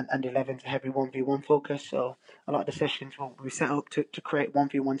 and 11s, a heavy 1v1 focus. So a lot of the sessions will be set up to create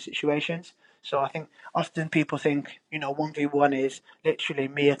 1v1 situations. So I think often people think, 1v1 is literally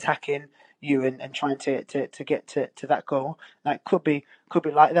me attacking you and trying to get to that goal. Like could be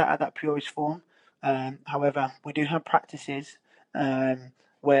like that at that purest form. However, we do have practices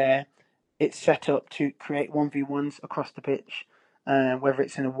where it's set up to create 1v1s across the pitch, whether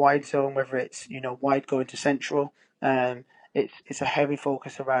it's in a wide zone, whether it's wide going to central. It's a heavy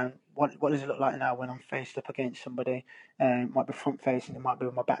focus around what does it look like now when I'm faced up against somebody. It might be front facing, it might be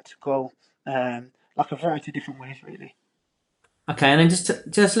with my back to goal. Like a variety of different ways, really. Okay, and then just a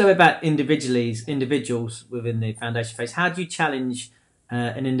little bit about individuals within the foundation phase. How do you challenge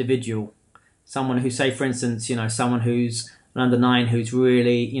an individual? Someone who, say, for instance, someone who's an under 9 who's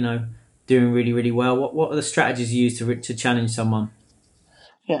really, doing really, really well. What are the strategies you use to challenge someone?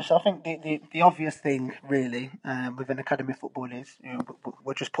 Yeah, so I think the obvious thing really within academy football is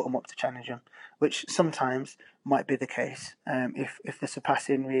we'll just put them up to challenge them, which sometimes might be the case if they're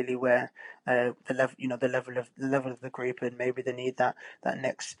surpassing really where the level of the group, and maybe they need that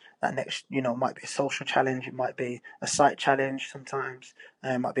next might be a social challenge, it might be a site challenge sometimes,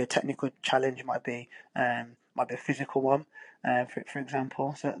 it might be a technical challenge, it might be a physical one, for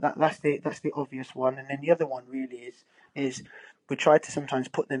example. So that's the obvious one, and then the other one really is we try to sometimes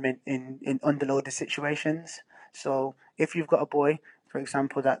put them in underloaded situations. So if you've got a boy, for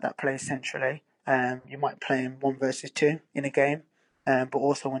example, that plays centrally, you might play him 1 versus 2 in a game, but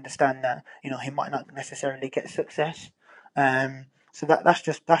also understand that he might not necessarily get success. So that's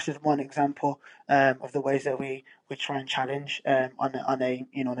just one example of the ways that we try and challenge on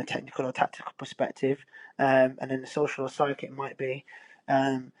a technical or tactical perspective, and then the social or psych it might be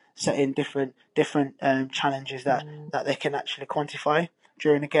setting different challenges that they can actually quantify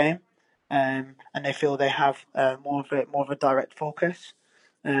during a game, and they feel they have more of a direct focus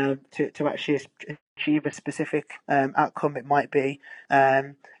to actually achieve a specific outcome. It might be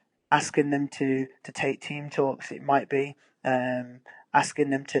asking them to take team talks. It might be asking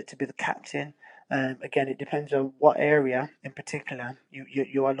them to be the captain. Again, it depends on what area in particular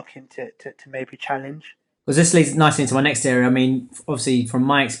you are looking to maybe challenge. Because this leads nicely into my next area. I mean, obviously, from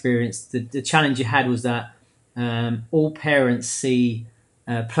my experience, the challenge you had was that all parents see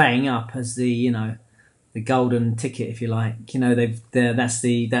playing up as the golden ticket, if you like. That's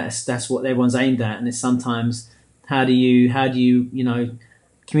what everyone's aimed at, and it's sometimes how do you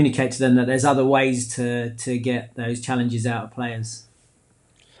communicate to them that there's other ways to get those challenges out of players.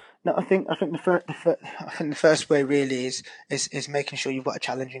 No, I think the first way really is making sure you've got a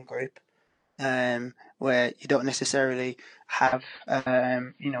challenging group, where you don't necessarily have a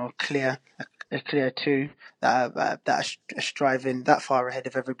clear two that are striving that far ahead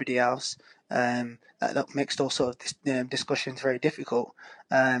of everybody else. That makes all sort of discussions very difficult.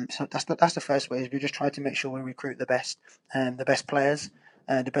 So that's the first way. Is we just try to make sure we recruit the best players.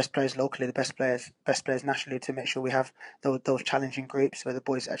 The best players locally, the best players nationally, to make sure we have those challenging groups where the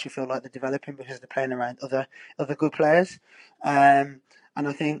boys actually feel like they're developing because they're playing around other good players. And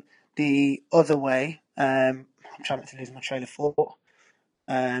I think the other way, I'm trying not to lose my train of thought.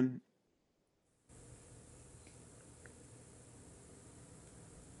 Um,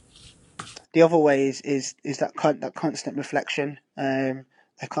 the other way is that constant reflection, a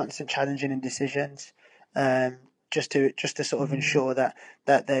constant challenging in decisions, just to sort of ensure that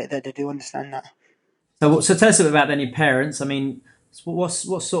they do understand that. So tell us a bit about then your parents. I mean, what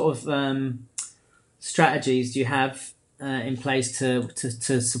sort of strategies do you have in place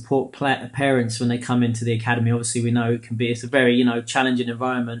to support parents when they come into the academy? Obviously, we know it's a very challenging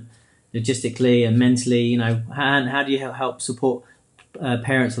environment, logistically and mentally. How do you help support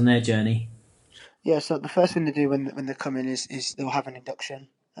parents on their journey? Yeah, so the first thing they do when they come in is they'll have an induction.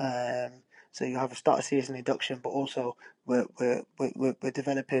 So you have a start of season induction, but also we're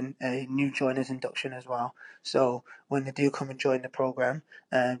developing a new joiners induction as well. So when they do come and join the program,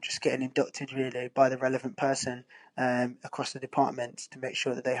 just getting inducted really by the relevant person across the departments to make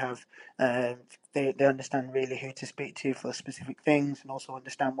sure that they have they understand really who to speak to for specific things, and also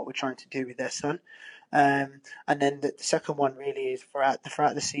understand what we're trying to do with their son. And then the second one really is throughout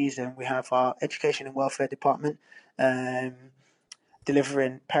the season we have our education and welfare department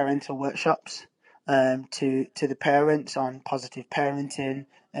delivering parental workshops to the parents on positive parenting,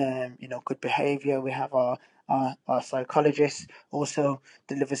 good behaviour. We have our psychologists also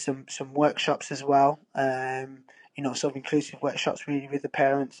deliver some workshops as well. Sort of inclusive workshops really with the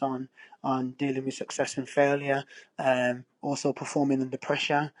parents on dealing with success and failure, also performing under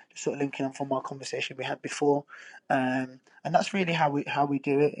pressure, just sort of linking on from our conversation we had before. And that's really how we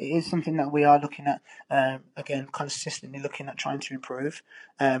do it. It is something that we are looking at, again, consistently looking at trying to improve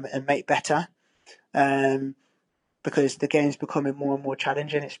and make better. Because the game's becoming more and more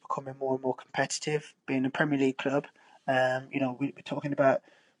challenging, it's becoming more and more competitive. Being a Premier League club, we're talking about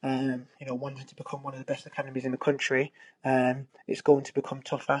wanting to become one of the best academies in the country. It's going to become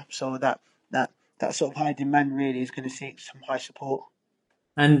tougher, so that sort of high demand really is going to seek some high support.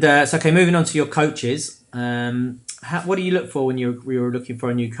 And moving on to your coaches, what do you look for when you're looking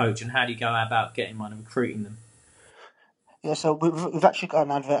for a new coach, and how do you go about getting one and recruiting them? Yeah, so we've actually got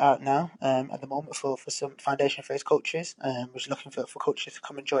an advert out now at the moment for some foundation phase coaches. We're just looking for coaches to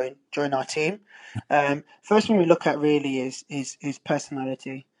come and join our team. First thing we look at really is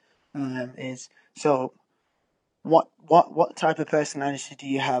personality. What type of personality do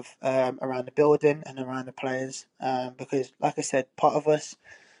you have around the building and around the players? Because like I said, part of us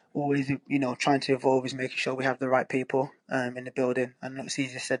always trying to evolve is making sure we have the right people in the building, and it's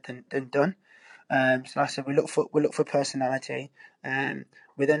easier said than done. So like I said, we look for personality, and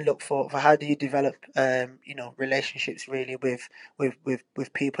we then look for how do you develop relationships really with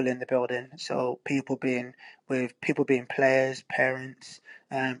people in the building. So people being players, parents,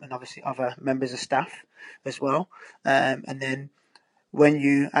 and obviously other members of staff as well. And then when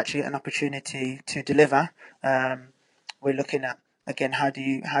you actually get an opportunity to deliver, we're looking at again how do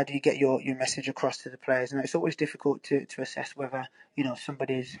you get your message across to the players. And it's always difficult to assess whether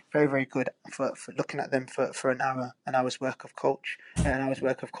somebody is very, very good for looking at them for an hour's work of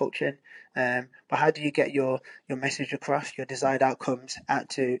coaching. But how do you get your message across, your desired outcomes out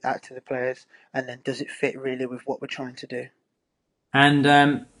to the players, and then does it fit really with what we're trying to do?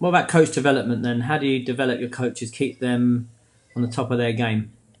 And what about coach development then? How do you develop your coaches, keep them on the top of their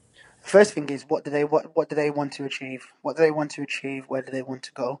game? First thing is what do they want to achieve? What do they want to achieve? Where do they want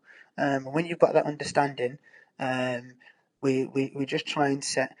to go? When you've got that understanding, we just try and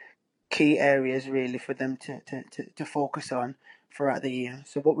set key areas really for them to focus on throughout the year.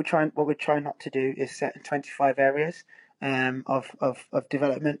 So what we're trying not to do is set 25 areas of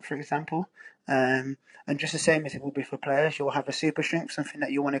development, for example. And just the same as it will be for players, you'll have a super strength, something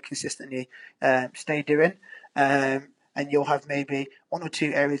that you want to consistently stay doing. And you'll have maybe one or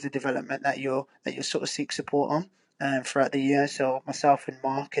two areas of development that you'll sort of seek support on throughout the year. So myself and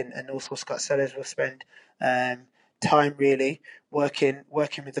Mark and also Scott Sellers will spend time really working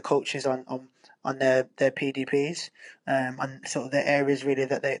with the coaches on their PDPs and sort of their areas really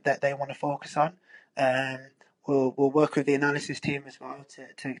that they want to focus on. We'll work with the analysis team as well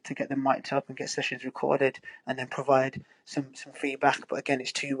to get them mic'd up and get sessions recorded, and then provide some feedback. But again,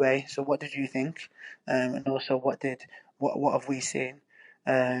 it's two-way. So what did you think? And also what have we seen?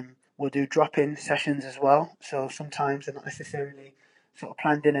 We'll do drop-in sessions as well. So sometimes they're not necessarily sort of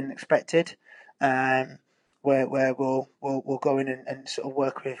planned in and expected. Where we'll go in and sort of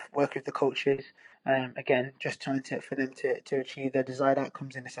work with the coaches. Again, just trying for them to achieve their desired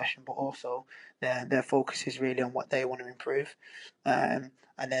outcomes in the session, but also their focus is really on what they want to improve. And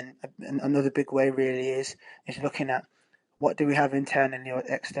then another big way really is looking at what do we have internally or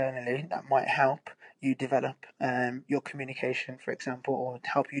externally that might help you develop your communication, for example, or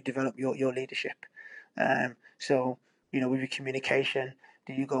help you develop your leadership. So with your communication,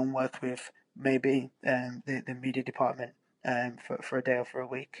 do you go and work with maybe the media department for a day or for a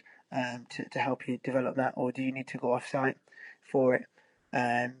week to help you develop that, or do you need to go off site for it?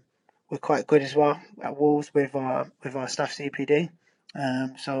 We're quite good as well at Wolves with our staff CPD.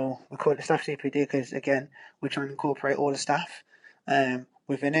 So we call it staff CPD because again we're trying to incorporate all the staff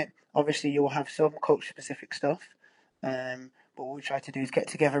within it. Obviously you'll have some coach specific stuff, but what we try to do is get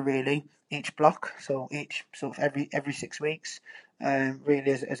together really each block, so each sort of every 6 weeks,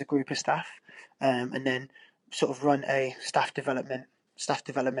 really as a group of staff, and then sort of run a staff development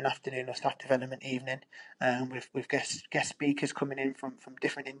afternoon or staff development evening, with guest speakers coming in from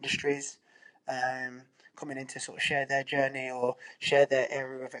different industries, coming in to sort of share their journey or share their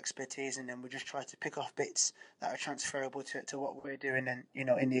area of expertise, and then we just try to pick off bits that are transferable to what we're doing and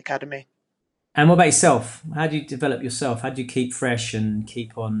in the academy. And what about yourself? How do you develop yourself? How do you keep fresh and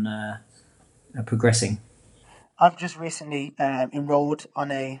keep on progressing? I've just recently enrolled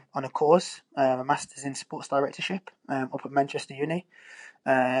on a course, a Masters in Sports Directorship, up at Manchester Uni,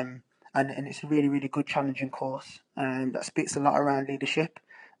 and it's a really, really good, challenging course that speaks a lot around leadership,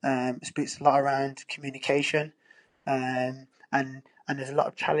 speaks a lot around communication, and there's a lot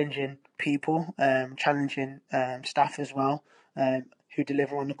of challenging people, challenging staff as well, who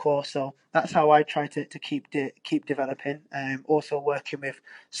deliver on the course. So that's how I try to keep developing. Also working with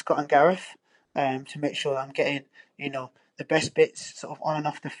Scott and Gareth to make sure that I'm getting the the best bits sort of on and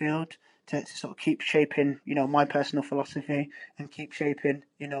off the field to sort of keep shaping, my personal philosophy and keep shaping,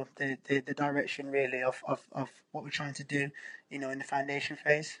 the direction really of what we're trying to do, in the foundation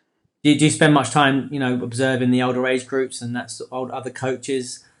phase. Do you spend much time, observing the older age groups and that's old other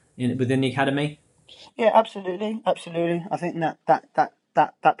coaches within the academy? Yeah, absolutely, absolutely. I think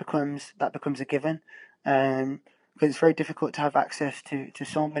that becomes a given, because it's very difficult to have access to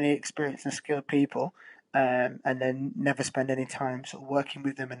so many experienced and skilled people, and then never spend any time sort of working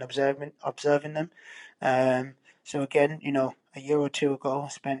with them and observing them. So again, a year or two ago, I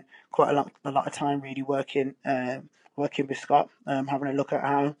spent quite a lot of time really working with Scott, having a look at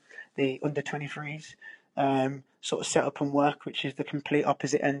how the under 23s sort of set up and work, which is the complete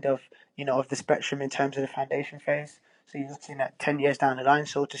opposite end of of the spectrum in terms of the foundation phase. So you're looking at 10 years down the line,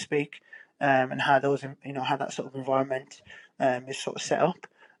 so to speak, and how those how that sort of environment is sort of set up.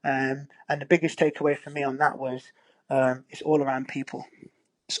 And the biggest takeaway for me on that was it's all around people.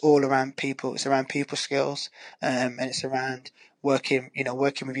 It's all around people. It's around people skills, and it's around working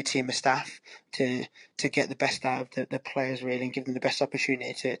with your team of staff to get the best out of the players really, and give them the best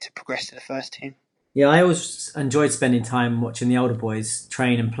opportunity to progress to the first team. Yeah, I always enjoyed spending time watching the older boys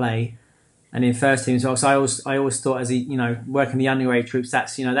train and play, and in first team as well. So I always thought, as working the younger age groups,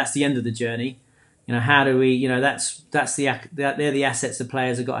 that's the end of the journey. How do we, they're the assets the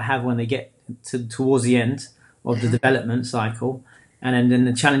players have got to have when they get towards the end of the development cycle, and then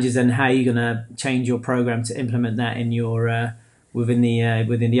the challenge is then how you're going to change your program to implement that in your within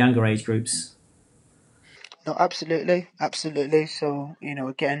the younger age groups. No, absolutely, absolutely. So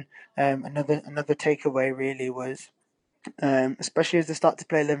again, another takeaway really was, especially as they start to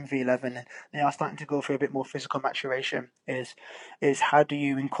play 11v11 and they are starting to go through a bit more physical maturation, is how do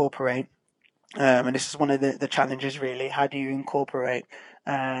you incorporate, and this is one of the challenges really, how do you incorporate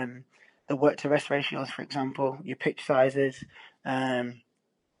the work to rest ratios, for example, your pitch sizes,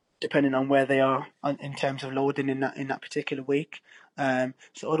 depending on where they are in terms of loading in that particular week.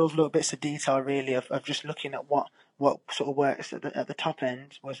 So all those little bits of detail really of just looking at what sort of works at the top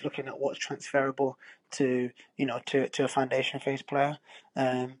end, was looking at what's transferable to to a foundation phase player,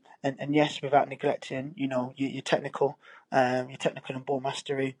 and yes, without neglecting your technical and ball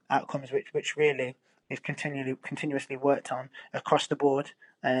mastery outcomes, which really is continuously worked on across the board.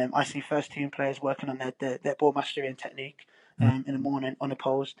 I see first team players working on their ball mastery and technique in the morning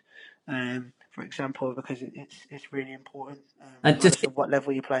unopposed, for example, because it's really important, regardless of what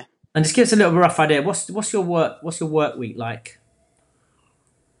level you play. And just give us a little rough idea. What's your work week like?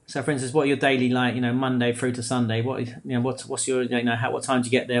 So, for instance, what are your daily like? Monday through to Sunday. What's your what time do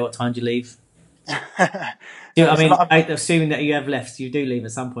you get there? What time do you leave? Assuming that you have left, you do leave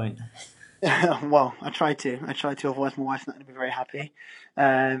at some point. Well, I try to. Otherwise, my wife's not going to be very happy.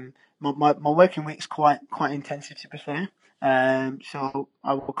 My working week's quite intensive, to be fair. So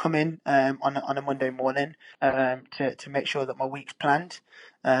I will come in on a Monday morning to make sure that my week's planned.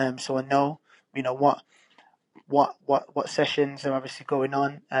 So I know what sessions are obviously going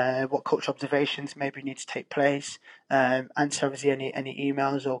on, what coach observations maybe need to take place, answer obviously any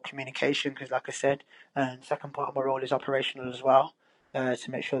emails or communication, because like I said, second part of my role is operational as well, to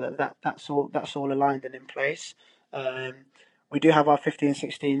make sure that's all aligned and in place. We do have our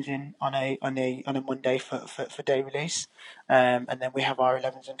 15-16s in on a Monday for day release, and then we have our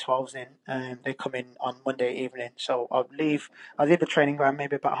 11s and 12s in. They come in on Monday evening. So I'll leave the training ground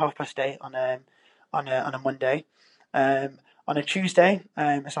maybe about 8:30 on a Monday. On a Tuesday,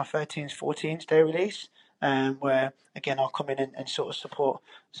 it's our 13s, 14s day release, where again I'll come in and sort of support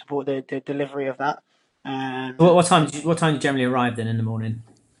the delivery of that. What time do you generally arrive then in the morning?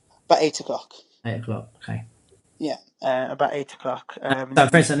 About 8:00. 8:00. Okay. Yeah, about 8:00. So,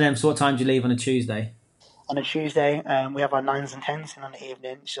 for instance, so what time do you leave on a Tuesday? On a Tuesday, we have our 9s and 10s in on the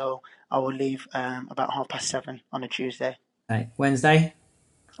evening, so I will leave about 7:30 on a Tuesday. Okay. Wednesday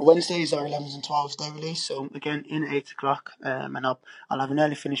is our 11s and 12s day release, so again in at 8:00, and I'll have an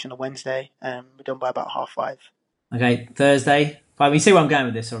early finish on a Wednesday. We're done by about 5:30. Okay. Thursday. But you see where I'm going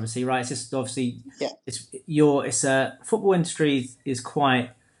with this, obviously, right? It's just obviously, yeah. Football industry is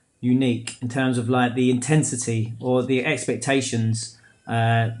quite unique in terms of like the intensity or the expectations.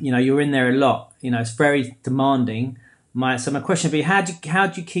 You're in there a lot. It's very demanding. My question would be, how do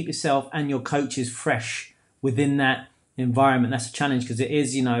you keep yourself and your coaches fresh within that environment? That's a challenge, because it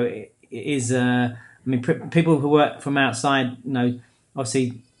is. People who work from outside,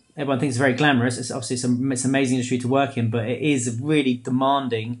 obviously everyone thinks it's very glamorous. It's obviously it's an amazing industry to work in, but it is really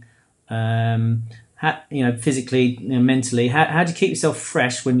demanding. Physically, mentally. How do you keep yourself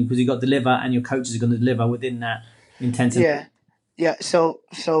fresh because you've got to deliver and your coaches are going to deliver within that intensity? Yeah, so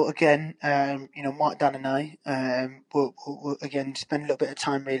again, Mark, Dan, and I, will again spend a little bit of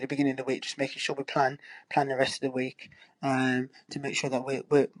time really beginning of the week, just making sure we plan the rest of the week, to make sure that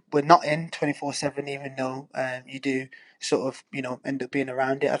we're not in 24/7, even though you do sort of end up being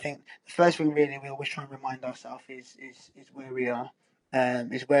around it. I think the first thing really we always try and remind ourselves is where we are,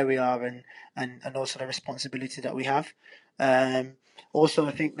 and also the responsibility that we have. Um, Also,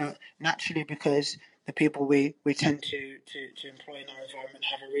 I think that naturally because the people we tend to employ in our environment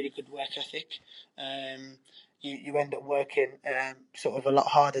have a really good work ethic. You end up working sort of a lot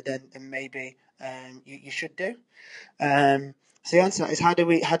harder than maybe you should do. So the answer to that is how do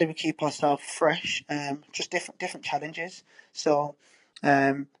we keep ourselves fresh? Just different challenges. So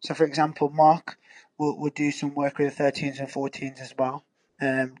so for example, Mark will do some work with the 13s and 14s as well.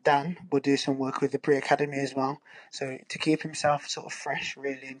 Dan will do some work with the pre-academy as well. So to keep himself sort of fresh,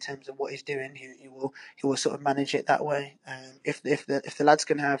 really, in terms of what he's doing, he will sort of manage it that way. If the lads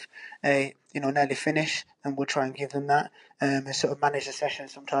can have a an early finish, then we'll try and give them that. And sort of manage the session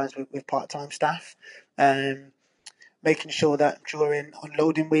sometimes with part-time staff. Um, Making sure that during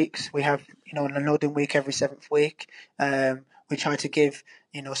unloading weeks we have an unloading week every seventh week. We try to give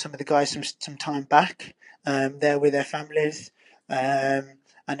some of the guys some time back there with their families,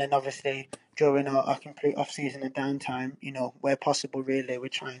 and then obviously during our complete off season and downtime, where possible, really we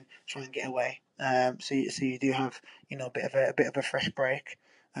try and get away. So you do have a bit of a fresh break.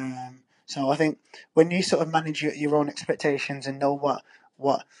 So I think when you sort of manage your own expectations and know what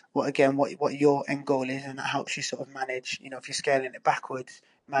what your end goal is, and that helps you sort of manage, if you're scaling it backwards,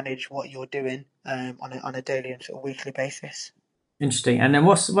 manage what you're doing on a daily and sort of weekly basis. Interesting. And then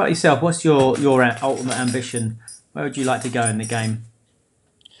what about yourself? What's your ultimate ambition? Where would you like to go in the game?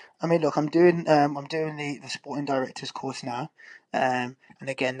 I mean, look, I'm doing the sporting directors course now, and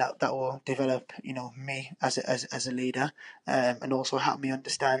again that will develop me as a leader, and also help me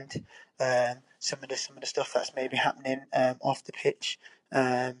understand some of the stuff that's maybe happening off the pitch,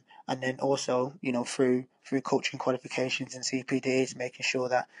 and then also through coaching qualifications and CPDs, making sure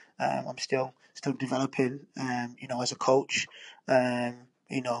that I'm still developing as a coach.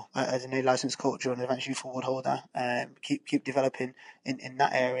 As a new licensed coach or an advanced youth award holder, keep developing in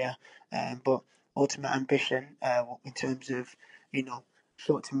that area. But ultimate ambition, in terms of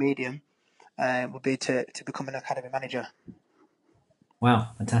short to medium, would be to become an academy manager.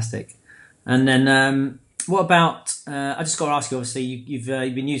 Wow, fantastic. And then what about? I just got to ask you. Obviously, you've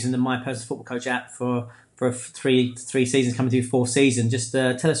been using the My Personal Football Coach app for three seasons, coming to fourth season. Just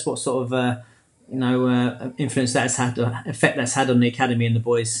tell us what sort of influence that's had, effect that's had on the academy and the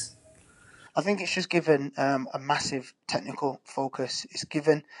boys. I think it's just given a massive technical focus. It's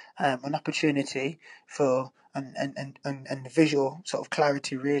given an opportunity for and visual sort of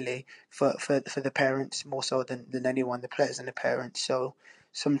clarity, really, for the parents more so than anyone, the players and the parents. So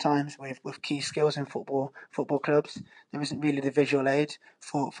sometimes with key skills in football clubs, there isn't really the visual aid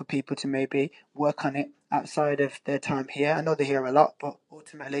for people to maybe work on it outside of their time here. I know they're here a lot, but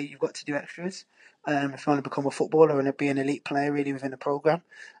ultimately you've got to do extras if you want to become a footballer and be an elite player really within the program.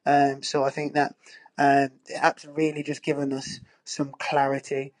 So I think that the app's really just given us some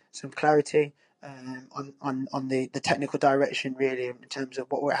clarity on the technical direction, really, in terms of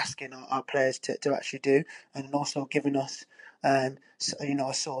what we're asking our players to actually do, and also giving us a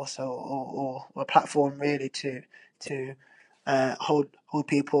source or a platform really to hold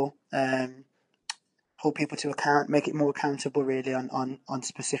people. Hold people to account, make it more accountable, really, on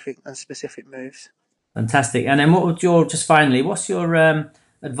specific moves. Fantastic. And then what's your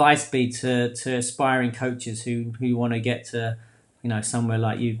advice be to aspiring coaches who want to get to somewhere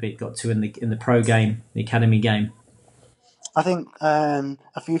like you've got to in the pro game, the academy game? I think a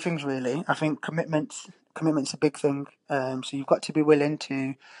few things really. I think commitment's a big thing. So you've got to be willing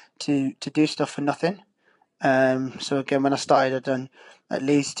to do stuff for nothing. So again, when I started, I'd done at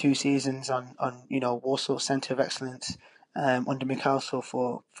least 2 seasons on Warsaw Centre of Excellence under Mikhail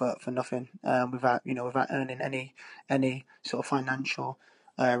for nothing, without earning any sort of financial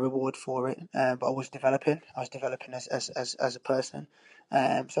reward for it. But I was developing as a person.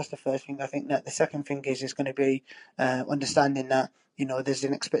 So that's the first thing. I think that the second thing is going to be understanding that there's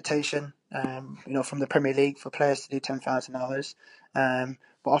an expectation from the Premier League for players to do 10,000 hours. But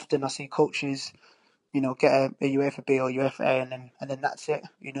often I see coaches get a UEFA B or UEFA A, and then that's it.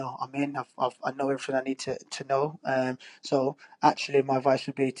 I'm in. I know everything I need to know. So actually, my advice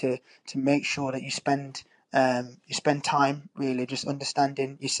would be to make sure that you spend time really just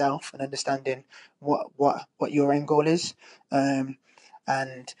understanding yourself and understanding what your end goal is, and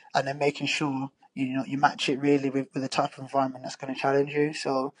then making sure you match it really with the type of environment that's going to challenge you.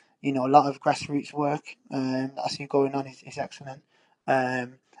 So a lot of grassroots work that I see going on is excellent.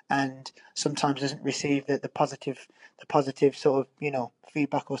 and sometimes doesn't receive the positive sort of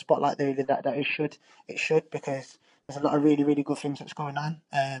feedback or spotlight that it should, because there's a lot of really really good things that's going on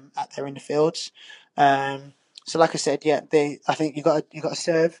out there in the fields. So like I said, yeah, I think you got to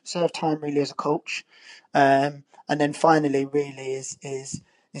serve time really as a coach, and then finally really is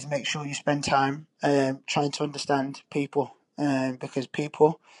make sure you spend time trying to understand people, because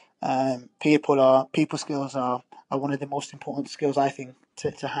people skills are one of the most important skills I think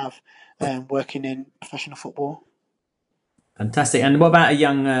to have working in professional football. Fantastic. And what about a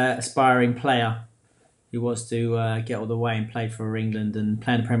young aspiring player who wants to get all the way and play for England and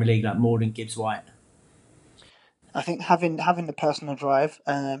play in the Premier League like Morgan Gibbs-White? I think having the personal drive,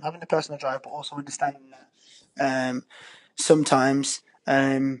 but also understanding that sometimes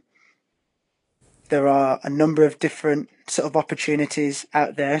there are a number of different sort of opportunities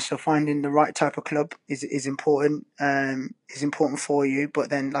out there. So finding the right type of club is important. Is important for you. But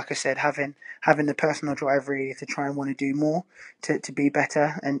then, like I said, having the personal drive really to try and want to do more, to be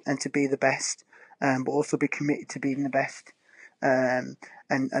better and to be the best, but also be committed to being the best, and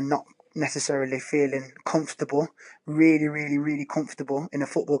not necessarily feeling comfortable, really, really, really comfortable in a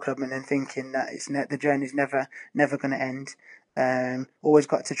football club, and then thinking that the journey's never going to end. Always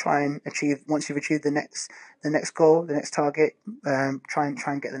got to try and achieve. Once you've achieved the next goal, the next target, try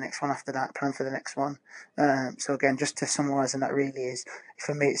and get the next one after that. Plan for the next one. So again, just to summarise, and that really is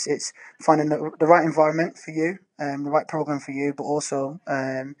for me, it's finding the right environment for you, the right program for you, but also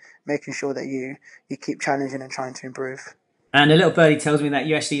making sure that you keep challenging and trying to improve. And a little birdie tells me that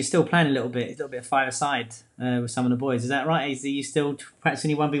you're still playing a little bit of five-a-side with some of the boys. Is that right? Are you still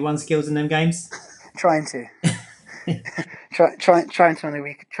practicing your 1v1 skills in them games? Trying to. trying to on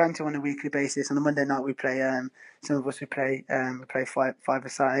a weekly basis. On a Monday night we play. Some of us we play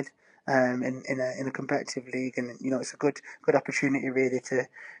five-a-side in a competitive league, and it's a good opportunity really to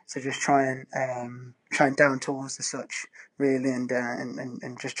just try and down tools as such really, and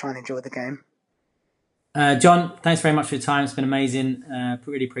just try and enjoy the game. John, thanks very much for your time. It's been amazing.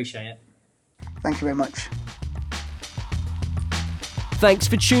 Really appreciate it. Thank you very much. Thanks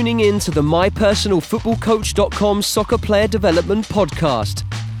for tuning in to the MyPersonalFootballCoach.com Soccer Player Development Podcast.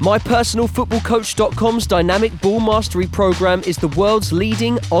 MyPersonalFootballCoach.com's Dynamic Ball Mastery Program is the world's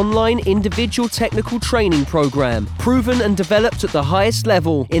leading online individual technical training program, proven and developed at the highest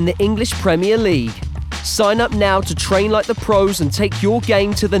level in the English Premier League. Sign up now to train like the pros and take your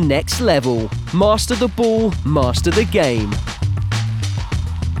game to the next level. Master the ball, master the game.